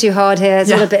trying too hard here.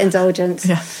 It's all a bit indulgent.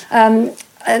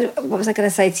 What was I going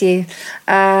to say to you?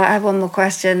 I have one more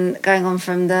question going on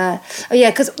from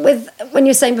because when you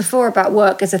were saying before about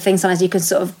work as a thing, sometimes you can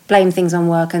sort of blame things on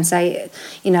work and say,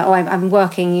 you know, I'm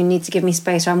working, you need to give me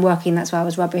space, or I'm working, that's why I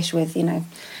was rubbish with, you know,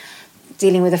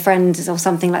 dealing with a friend or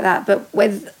something like that. But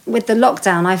with the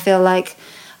lockdown, I feel like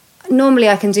normally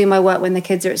I can do my work when the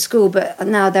kids are at school, but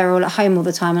now they're all at home all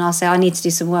the time and I'll say I need to do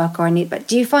some work but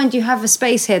do you find you have a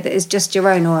space here that is just your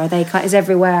own, or is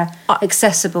everywhere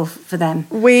accessible for them?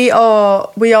 We are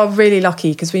really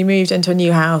lucky because we moved into a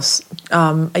new house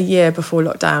a year before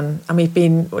lockdown, and we've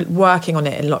been working on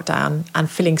it in lockdown and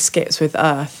filling skips with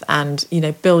earth and, you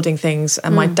know, building things.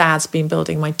 And my dad's been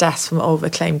building my desk from old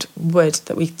reclaimed wood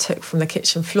that we took from the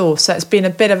kitchen floor. So it's been a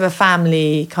bit of a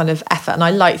family kind of effort, and I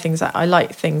like things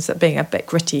that being a bit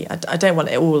gritty. I don't want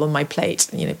it all on my plate,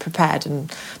 you know, prepared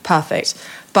and perfect.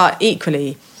 But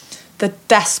equally, the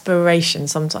desperation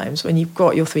sometimes when you've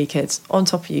got your three kids on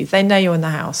top of you, they know you're in the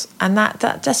house, and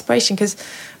that desperation, because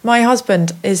my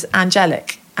husband is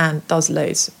angelic and does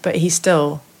loads, but he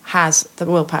still has the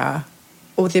willpower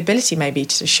or the ability maybe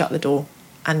to shut the door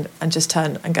and just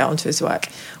turn and get on to his work.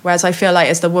 Whereas I feel like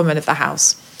as the woman of the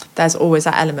house, there's always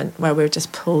that element where we're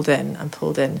just pulled in.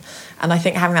 And I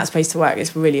think having that space to work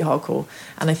is really hardcore.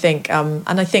 And I think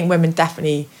women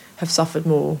definitely have suffered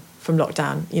more from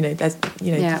lockdown. You know, there's,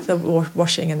 you know, the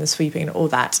washing and the sweeping and all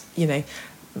that, you know.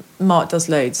 Mark does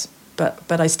loads, but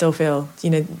I still feel,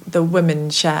 the women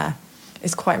share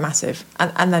is quite massive.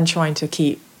 And then trying to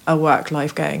keep a work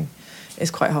life going is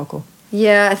quite hardcore.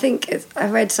 Yeah, I think I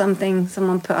read something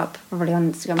someone put up probably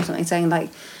on Instagram or something saying like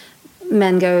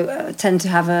men tend to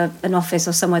have an office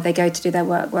or somewhere they go to do their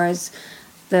work, whereas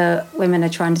the women are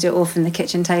trying to do it all from the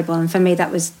kitchen table. And for me,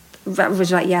 that was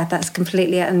like, yeah, that's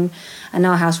completely it. And in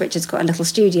our house, Richard's got a little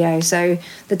studio, so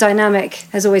the dynamic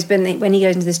has always been that when he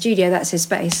goes into the studio, that's his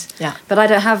space. Yeah. But I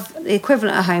don't have the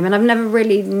equivalent at home, and I've never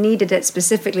really needed it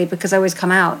specifically because I always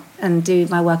come out and do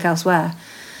my work elsewhere.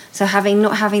 So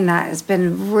not having that has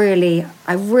been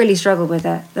I really struggled with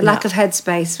it. The lack of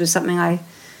headspace was something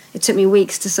it took me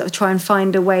weeks to sort of try and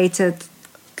find a way to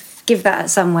give that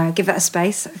a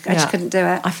space. I just couldn't do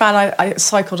it. I found I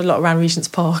cycled a lot around Regent's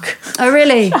Park. Oh,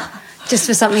 really? Just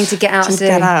for something to get out and do.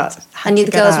 Get out. And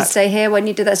the girls would stay here when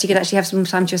you did that, so you could actually have some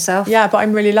time to yourself. Yeah, but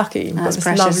I'm really lucky. I've got this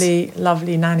precious.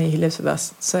 lovely nanny who lives with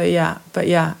us. So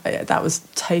that was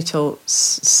total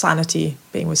sanity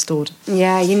being restored.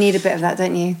 Yeah, you need a bit of that,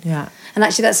 don't you? Yeah. And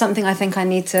actually that's something I think I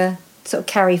need to sort of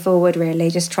carry forward, really,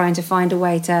 just trying to find a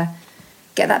way to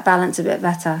get that balance a bit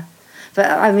better.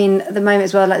 But I mean, at the moment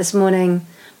as well, like this morning,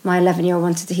 my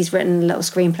 11-year-old he's written a little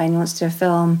screenplay and he wants to do a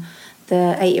film.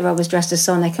 The 8-year-old was dressed as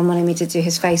Sonic and wanted me to do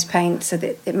his face paint so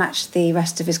that it matched the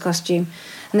rest of his costume.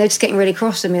 And they were just getting really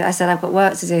cross with me. I said, I've got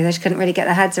work to do. They just couldn't really get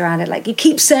their heads around it. Like, you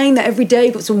keep saying that every day,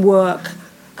 you've got some work.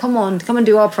 Come and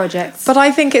do our projects. But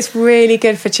I think it's really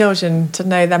good for children to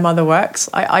know their mother works.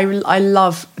 I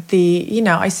love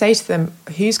I say to them,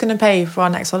 who's going to pay for our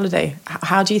next holiday?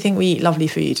 How do you think we eat lovely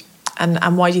food?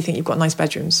 And why do you think you've got nice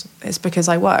bedrooms? It's because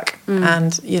I work.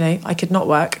 And, I could not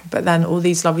work, but then all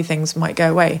these lovely things might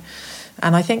go away.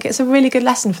 And I think it's a really good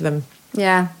lesson for them.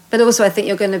 Yeah, but also I think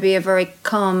you're going to be a very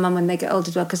calm mum when they get older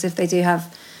as well, because if they do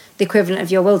have the equivalent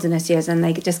of your wilderness years and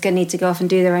they just need to go off and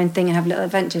do their own thing and have little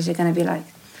adventures, you're going to be like,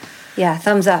 yeah,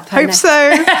 thumbs up. Hope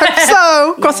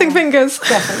so. Crossing fingers.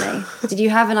 Definitely. Did you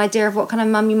have an idea of what kind of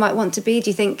mum you might want to be? Do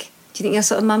you think you're the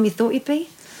sort of mum you thought you'd be?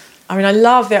 I mean, I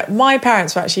love that. My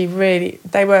parents were actually really,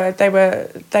 they were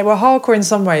hardcore in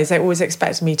some ways. They always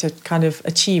expected me to kind of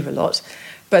achieve a lot,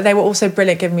 but they were also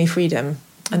brilliant giving me freedom.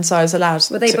 And so I was allowed.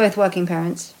 Were they both working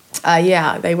parents?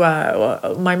 Yeah, they were.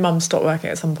 Well, my mum stopped working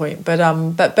at some point,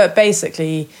 but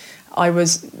basically I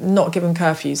was not given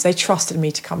curfews. They trusted me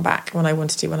to come back when I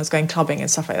wanted to, when I was going clubbing and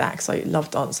stuff like that, because I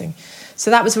loved dancing. So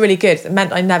that was really good. It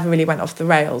meant I never really went off the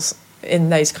rails in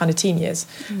those kind of teen years.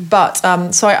 But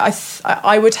so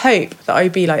I would hope that I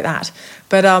would be like that.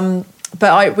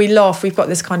 But we laugh. We've got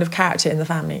this kind of character in the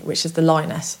family, which is the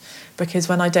lioness, because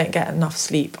when I don't get enough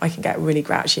sleep, I can get really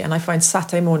grouchy, and I find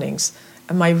Saturday mornings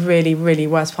are my really, really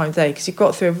worst time of day, because you've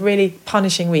got through a really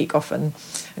punishing week often,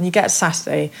 and you get to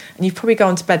Saturday, and you've probably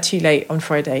gone to bed too late on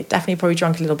Friday, definitely probably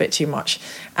drunk a little bit too much,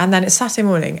 and then it's Saturday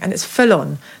morning, and it's full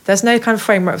on. There's no kind of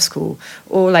framework of school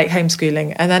or like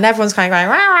homeschooling, and then everyone's kind of going,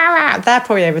 rah, rah, rah. They're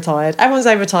probably overtired, everyone's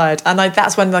overtired, and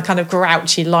that's when the kind of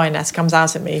grouchy lioness comes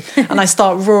out at me, and I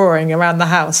start roaring around the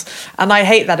house, and I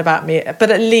hate that about me,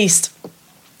 but at least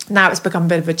now it's become a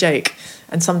bit of a joke,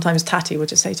 and sometimes Tatty will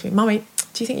just say to me, Mummy,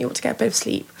 do you think you ought to get a bit of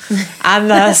sleep?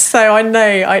 And so I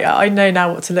know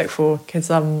now what to look for, because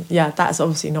that's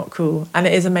obviously not cool, and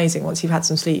it is amazing once you've had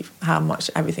some sleep how much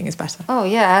everything is better. Oh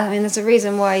yeah, I mean there's a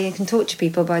reason why you can torture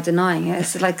people by denying it.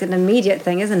 It's like an immediate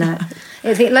thing, isn't it?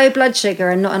 I think low blood sugar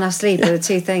and not enough sleep are the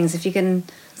two things. If you can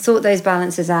sort those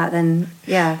balances out, then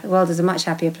the world is a much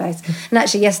happier place. And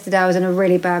actually yesterday I was in a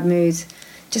really bad mood,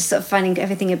 just sort of finding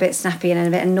everything a bit snappy and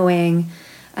a bit annoying,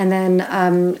 and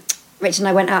then Rich and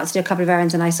I went out to do a couple of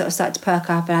errands, and I sort of started to perk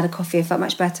up and had a coffee. I felt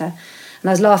much better. And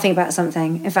I was laughing about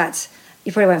something. In fact,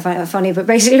 you probably won't find it funny, but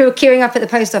basically we were queuing up at the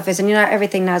post office, and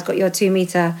everything now has got your 2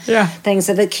 metre thing,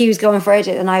 so the queue's going for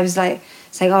ages. And I was like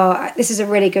saying, this is a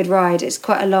really good ride. It's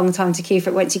quite a long time to queue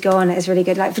for it. Once you go on it, it's really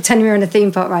good. Like pretending we were in a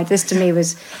theme park ride. This to me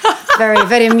was very,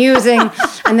 very amusing.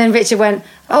 And then Richard went,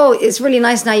 it's really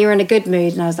nice now you're in a good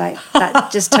mood. And I was like,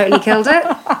 that just totally killed it.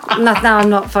 Now I'm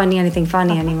not finding anything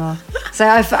funny anymore. So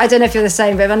I don't know if you're the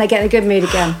same, but when I get in a good mood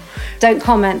again, don't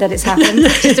comment that it's happened.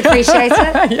 Just appreciate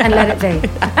it and let it be.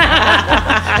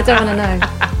 I don't want to know.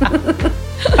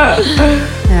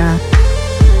 Yeah.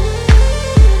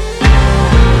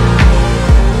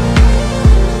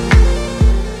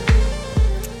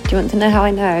 Do you want to know how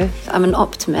I know I'm an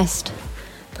optimist?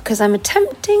 Because I'm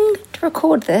attempting to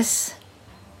record this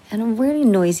in a really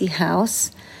noisy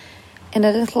house.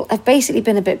 I've basically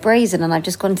been a bit brazen, and I've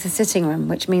just gone to the sitting room,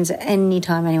 which means at any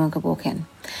time anyone could walk in.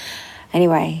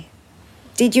 Anyway,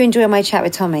 did you enjoy my chat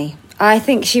with Tommy? I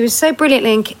think she was so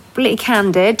brilliantly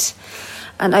candid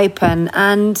and open,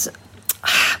 and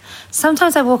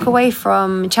sometimes I walk away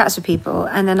from chats with people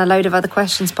and then a load of other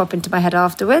questions pop into my head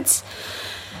afterwards.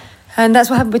 And that's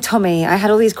what happened with Tommy. I had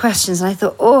all these questions and I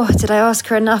thought, did I ask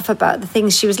her enough about the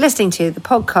things she was listening to, the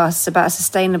podcasts about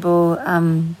sustainable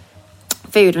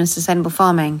food and sustainable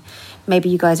farming? Maybe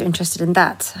you guys are interested in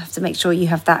that. I have to make sure you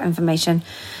have that information.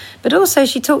 But also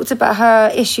she talked about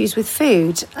her issues with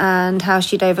food and how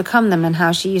she'd overcome them and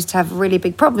how she used to have really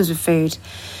big problems with food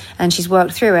and she's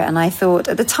worked through it. And I thought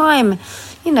at the time,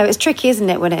 it's tricky, isn't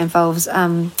it, when it involves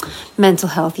mental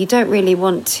health? You don't really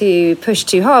want to push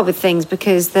too hard with things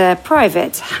because they're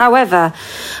private. However,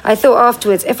 I thought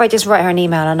afterwards, if I just write her an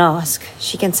email and ask,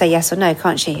 she can say yes or no,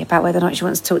 can't she, about whether or not she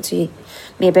wants to talk to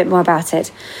me a bit more about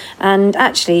it. And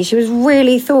actually, she was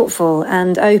really thoughtful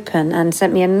and open and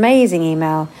sent me an amazing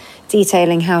email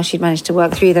detailing how she'd managed to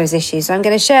work through those issues. So I'm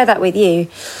going to share that with you.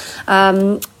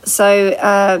 I'm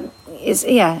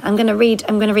going to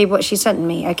read what she sent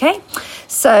me, okay?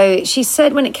 So she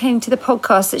said when it came to the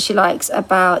podcast that she likes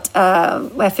about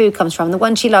where food comes from, the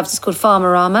one she loves is called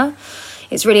Farmerama.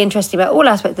 It's really interesting about all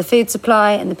aspects of the food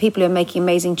supply and the people who are making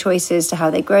amazing choices to how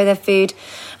they grow their food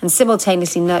and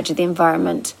simultaneously nurture the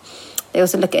environment. They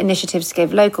also look at initiatives to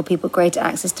give local people greater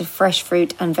access to fresh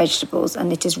fruit and vegetables,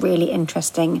 and it is really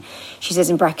interesting. She says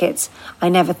in brackets, I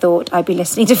never thought I'd be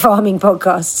listening to farming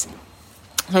podcasts.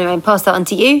 Anyway, I'll pass that on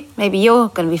to you. Maybe you're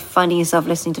going to be finding yourself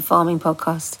listening to farming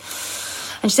podcasts.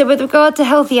 And she said, with regard to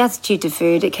healthy attitude to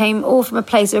food, it came all from a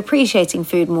place of appreciating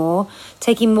food more,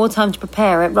 taking more time to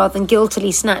prepare it rather than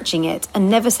guiltily snatching it, and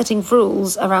never setting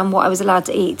rules around what I was allowed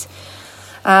to eat.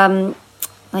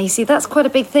 Now, you see, that's quite a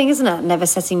big thing, isn't it? Never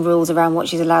setting rules around what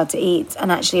she's allowed to eat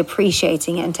and actually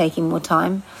appreciating it and taking more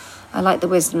time. I like the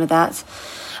wisdom of that.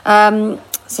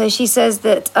 So she says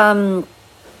that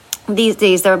these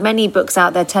days there are many books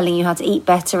out there telling you how to eat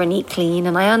better and eat clean,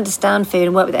 and I understand food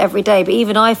and work with it every day, but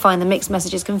even I find the mixed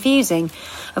messages confusing.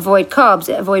 Avoid carbs,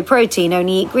 avoid protein,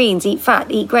 only eat greens, eat fat,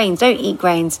 eat grains, don't eat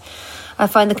grains. I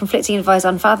find the conflicting advice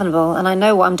unfathomable, and I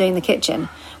know what I'm doing in the kitchen.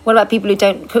 What about people who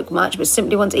don't cook much but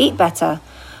simply want to eat better?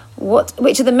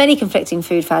 Which of the many conflicting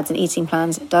food fads and eating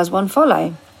plans does one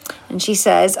follow? And she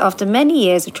says, after many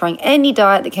years of trying any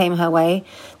diet that came her way,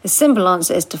 the simple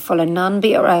answer is to follow none but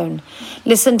your own.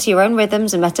 Listen to your own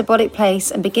rhythms and metabolic pace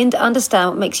and begin to understand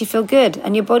what makes you feel good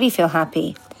and your body feel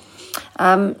happy.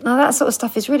 Now that sort of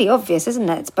stuff is really obvious, isn't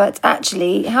it? But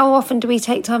actually, how often do we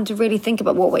take time to really think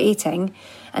about what we're eating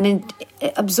and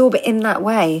absorb it in that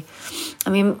way? I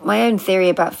mean, my own theory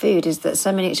about food is that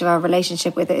so much of our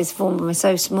relationship with it is formed when we're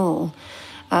so small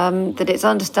that it's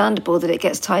understandable that it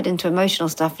gets tied into emotional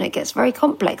stuff and it gets very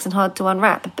complex and hard to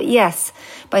unwrap. But yes,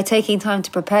 by taking time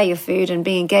to prepare your food and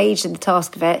being engaged in the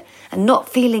task of it and not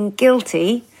feeling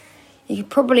guilty, you could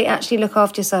probably actually look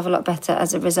after yourself a lot better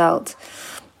as a result.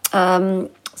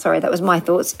 Sorry, that was my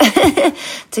thoughts.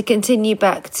 To continue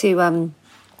back to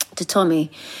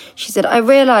Tommy, she said, I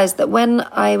realised that when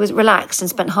I was relaxed and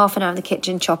spent half an hour in the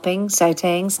kitchen chopping,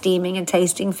 sautéing, steaming and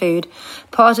tasting food,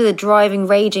 part of the driving,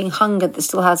 raging hunger that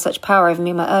still had such power over me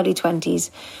in my early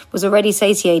 20s was already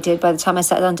satiated by the time I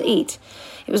sat down to eat.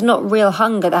 It was not real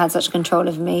hunger that had such control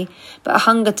over me, but a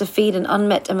hunger to feed an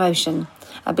unmet emotion.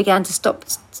 I began to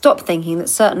stop thinking that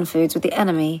certain foods were the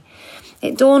enemy.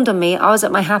 It dawned on me I was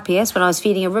at my happiest when I was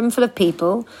feeding a room full of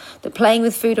people, that playing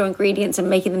with food or ingredients and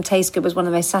making them taste good was one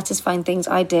of the most satisfying things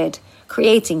I did.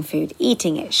 Creating food,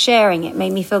 eating it, sharing it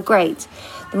made me feel great.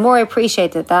 The more I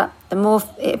appreciated that, the more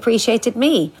it appreciated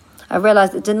me. I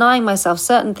realised that denying myself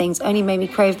certain things only made me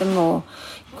crave them more,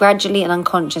 gradually and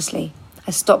unconsciously.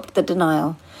 I stopped the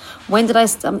denial.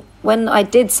 When I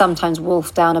did sometimes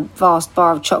wolf down a vast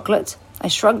bar of chocolate, I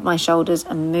shrugged my shoulders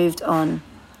and moved on.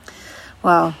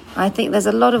 Well, I think there's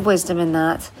a lot of wisdom in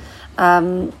that,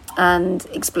 and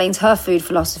explains her food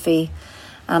philosophy.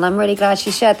 And I'm really glad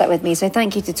she shared that with me. So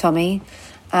thank you to Tommy.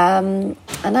 And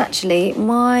actually,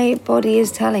 my body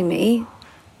is telling me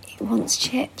it wants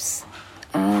chips.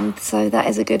 And so that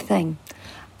is a good thing.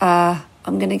 I'm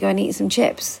going to go and eat some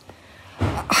chips.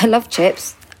 I love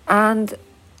chips. And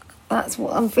that's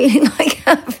what I'm feeling like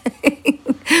having.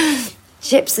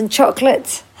 Chips and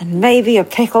chocolate and maybe a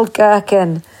pickled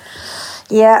gherkin.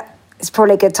 Yeah, it's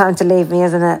probably a good time to leave me,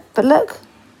 isn't it? But look,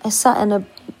 I sat in a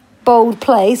bold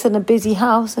place in a busy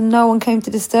house and no one came to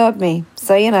disturb me.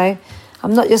 So,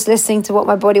 I'm not just listening to what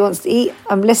my body wants to eat.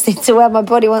 I'm listening to where my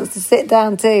body wants to sit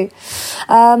down too.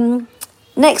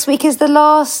 Next week is the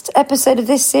last episode of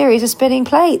this series of Spinning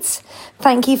Plates.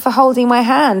 Thank you for holding my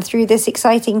hand through this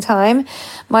exciting time.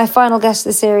 My final guest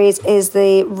of the series is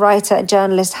the writer and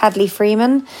journalist Hadley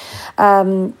Freeman.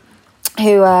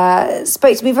 who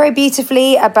spoke to me very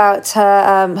beautifully about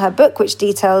her book, which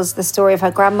details the story of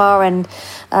her grandma and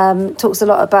talks a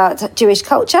lot about Jewish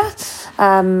culture,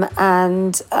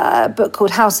 and a book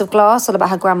called House of Glass, all about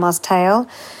her grandma's tale.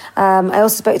 I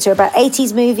also spoke to her about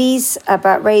 80s movies,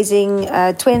 about raising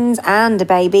twins and a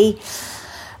baby,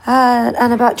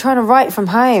 and about trying to write from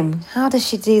home. How does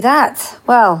she do that?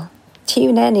 Well,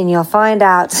 tune in and you'll find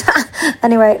out.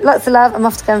 Anyway, lots of love. I'm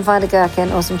off to go and find a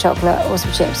gherkin or some chocolate or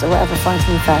some chips or whatever finds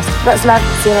me first. Lots of love.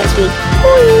 See you next week.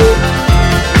 Bye.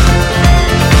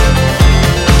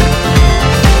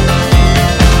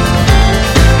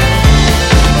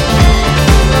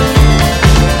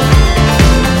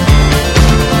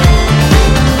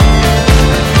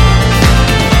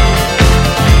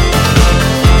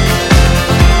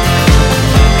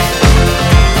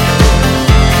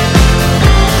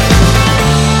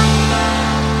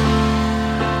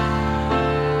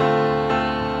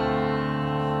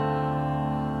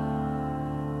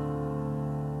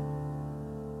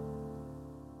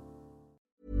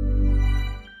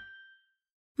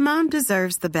 Mom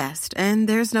deserves the best, and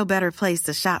there's no better place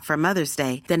to shop for Mother's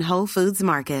Day than Whole Foods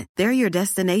Market. They're your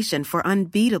destination for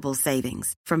unbeatable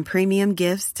savings, from premium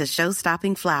gifts to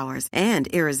show-stopping flowers and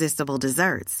irresistible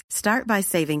desserts. Start by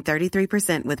saving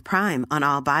 33% with Prime on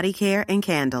all body care and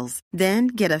candles. Then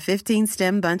get a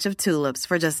 15-stem bunch of tulips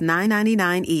for just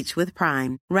 $9.99 each with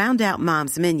Prime. Round out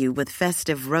Mom's menu with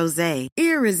festive rosé,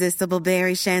 irresistible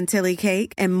berry chantilly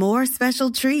cake, and more special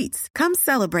treats. Come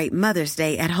celebrate Mother's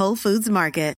Day at Whole Foods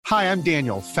Market. Hi, I'm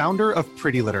Daniel, founder of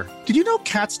Pretty Litter. Did you know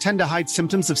cats tend to hide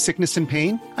symptoms of sickness and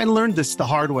pain? I learned this the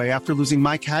hard way after losing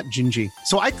my cat, Gingy.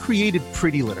 So I created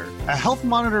Pretty Litter, a health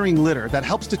monitoring litter that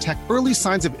helps detect early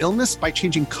signs of illness by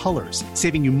changing colors,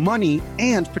 saving you money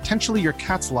and potentially your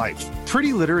cat's life.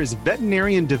 Pretty Litter is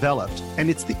veterinarian developed, and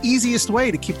it's the easiest way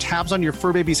to keep tabs on your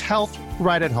fur baby's health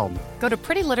right at home. Go to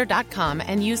prettylitter.com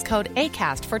and use code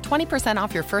ACAST for 20%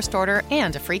 off your first order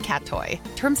and a free cat toy.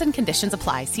 Terms and conditions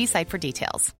apply. See site for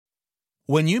details.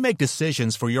 When you make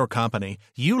decisions for your company,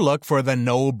 you look for the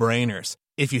no-brainers.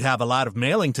 If you have a lot of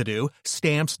mailing to do,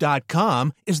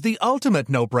 Stamps.com is the ultimate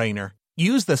no-brainer.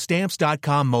 Use the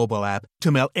Stamps.com mobile app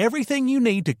to mail everything you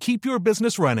need to keep your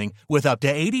business running with up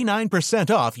to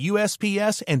 89% off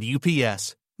USPS and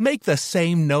UPS. Make the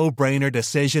same no-brainer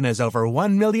decision as over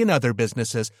 1 million other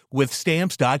businesses with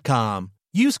Stamps.com.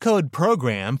 Use code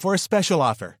PROGRAM for a special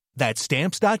offer. That's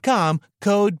Stamps.com,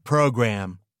 code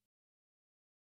PROGRAM.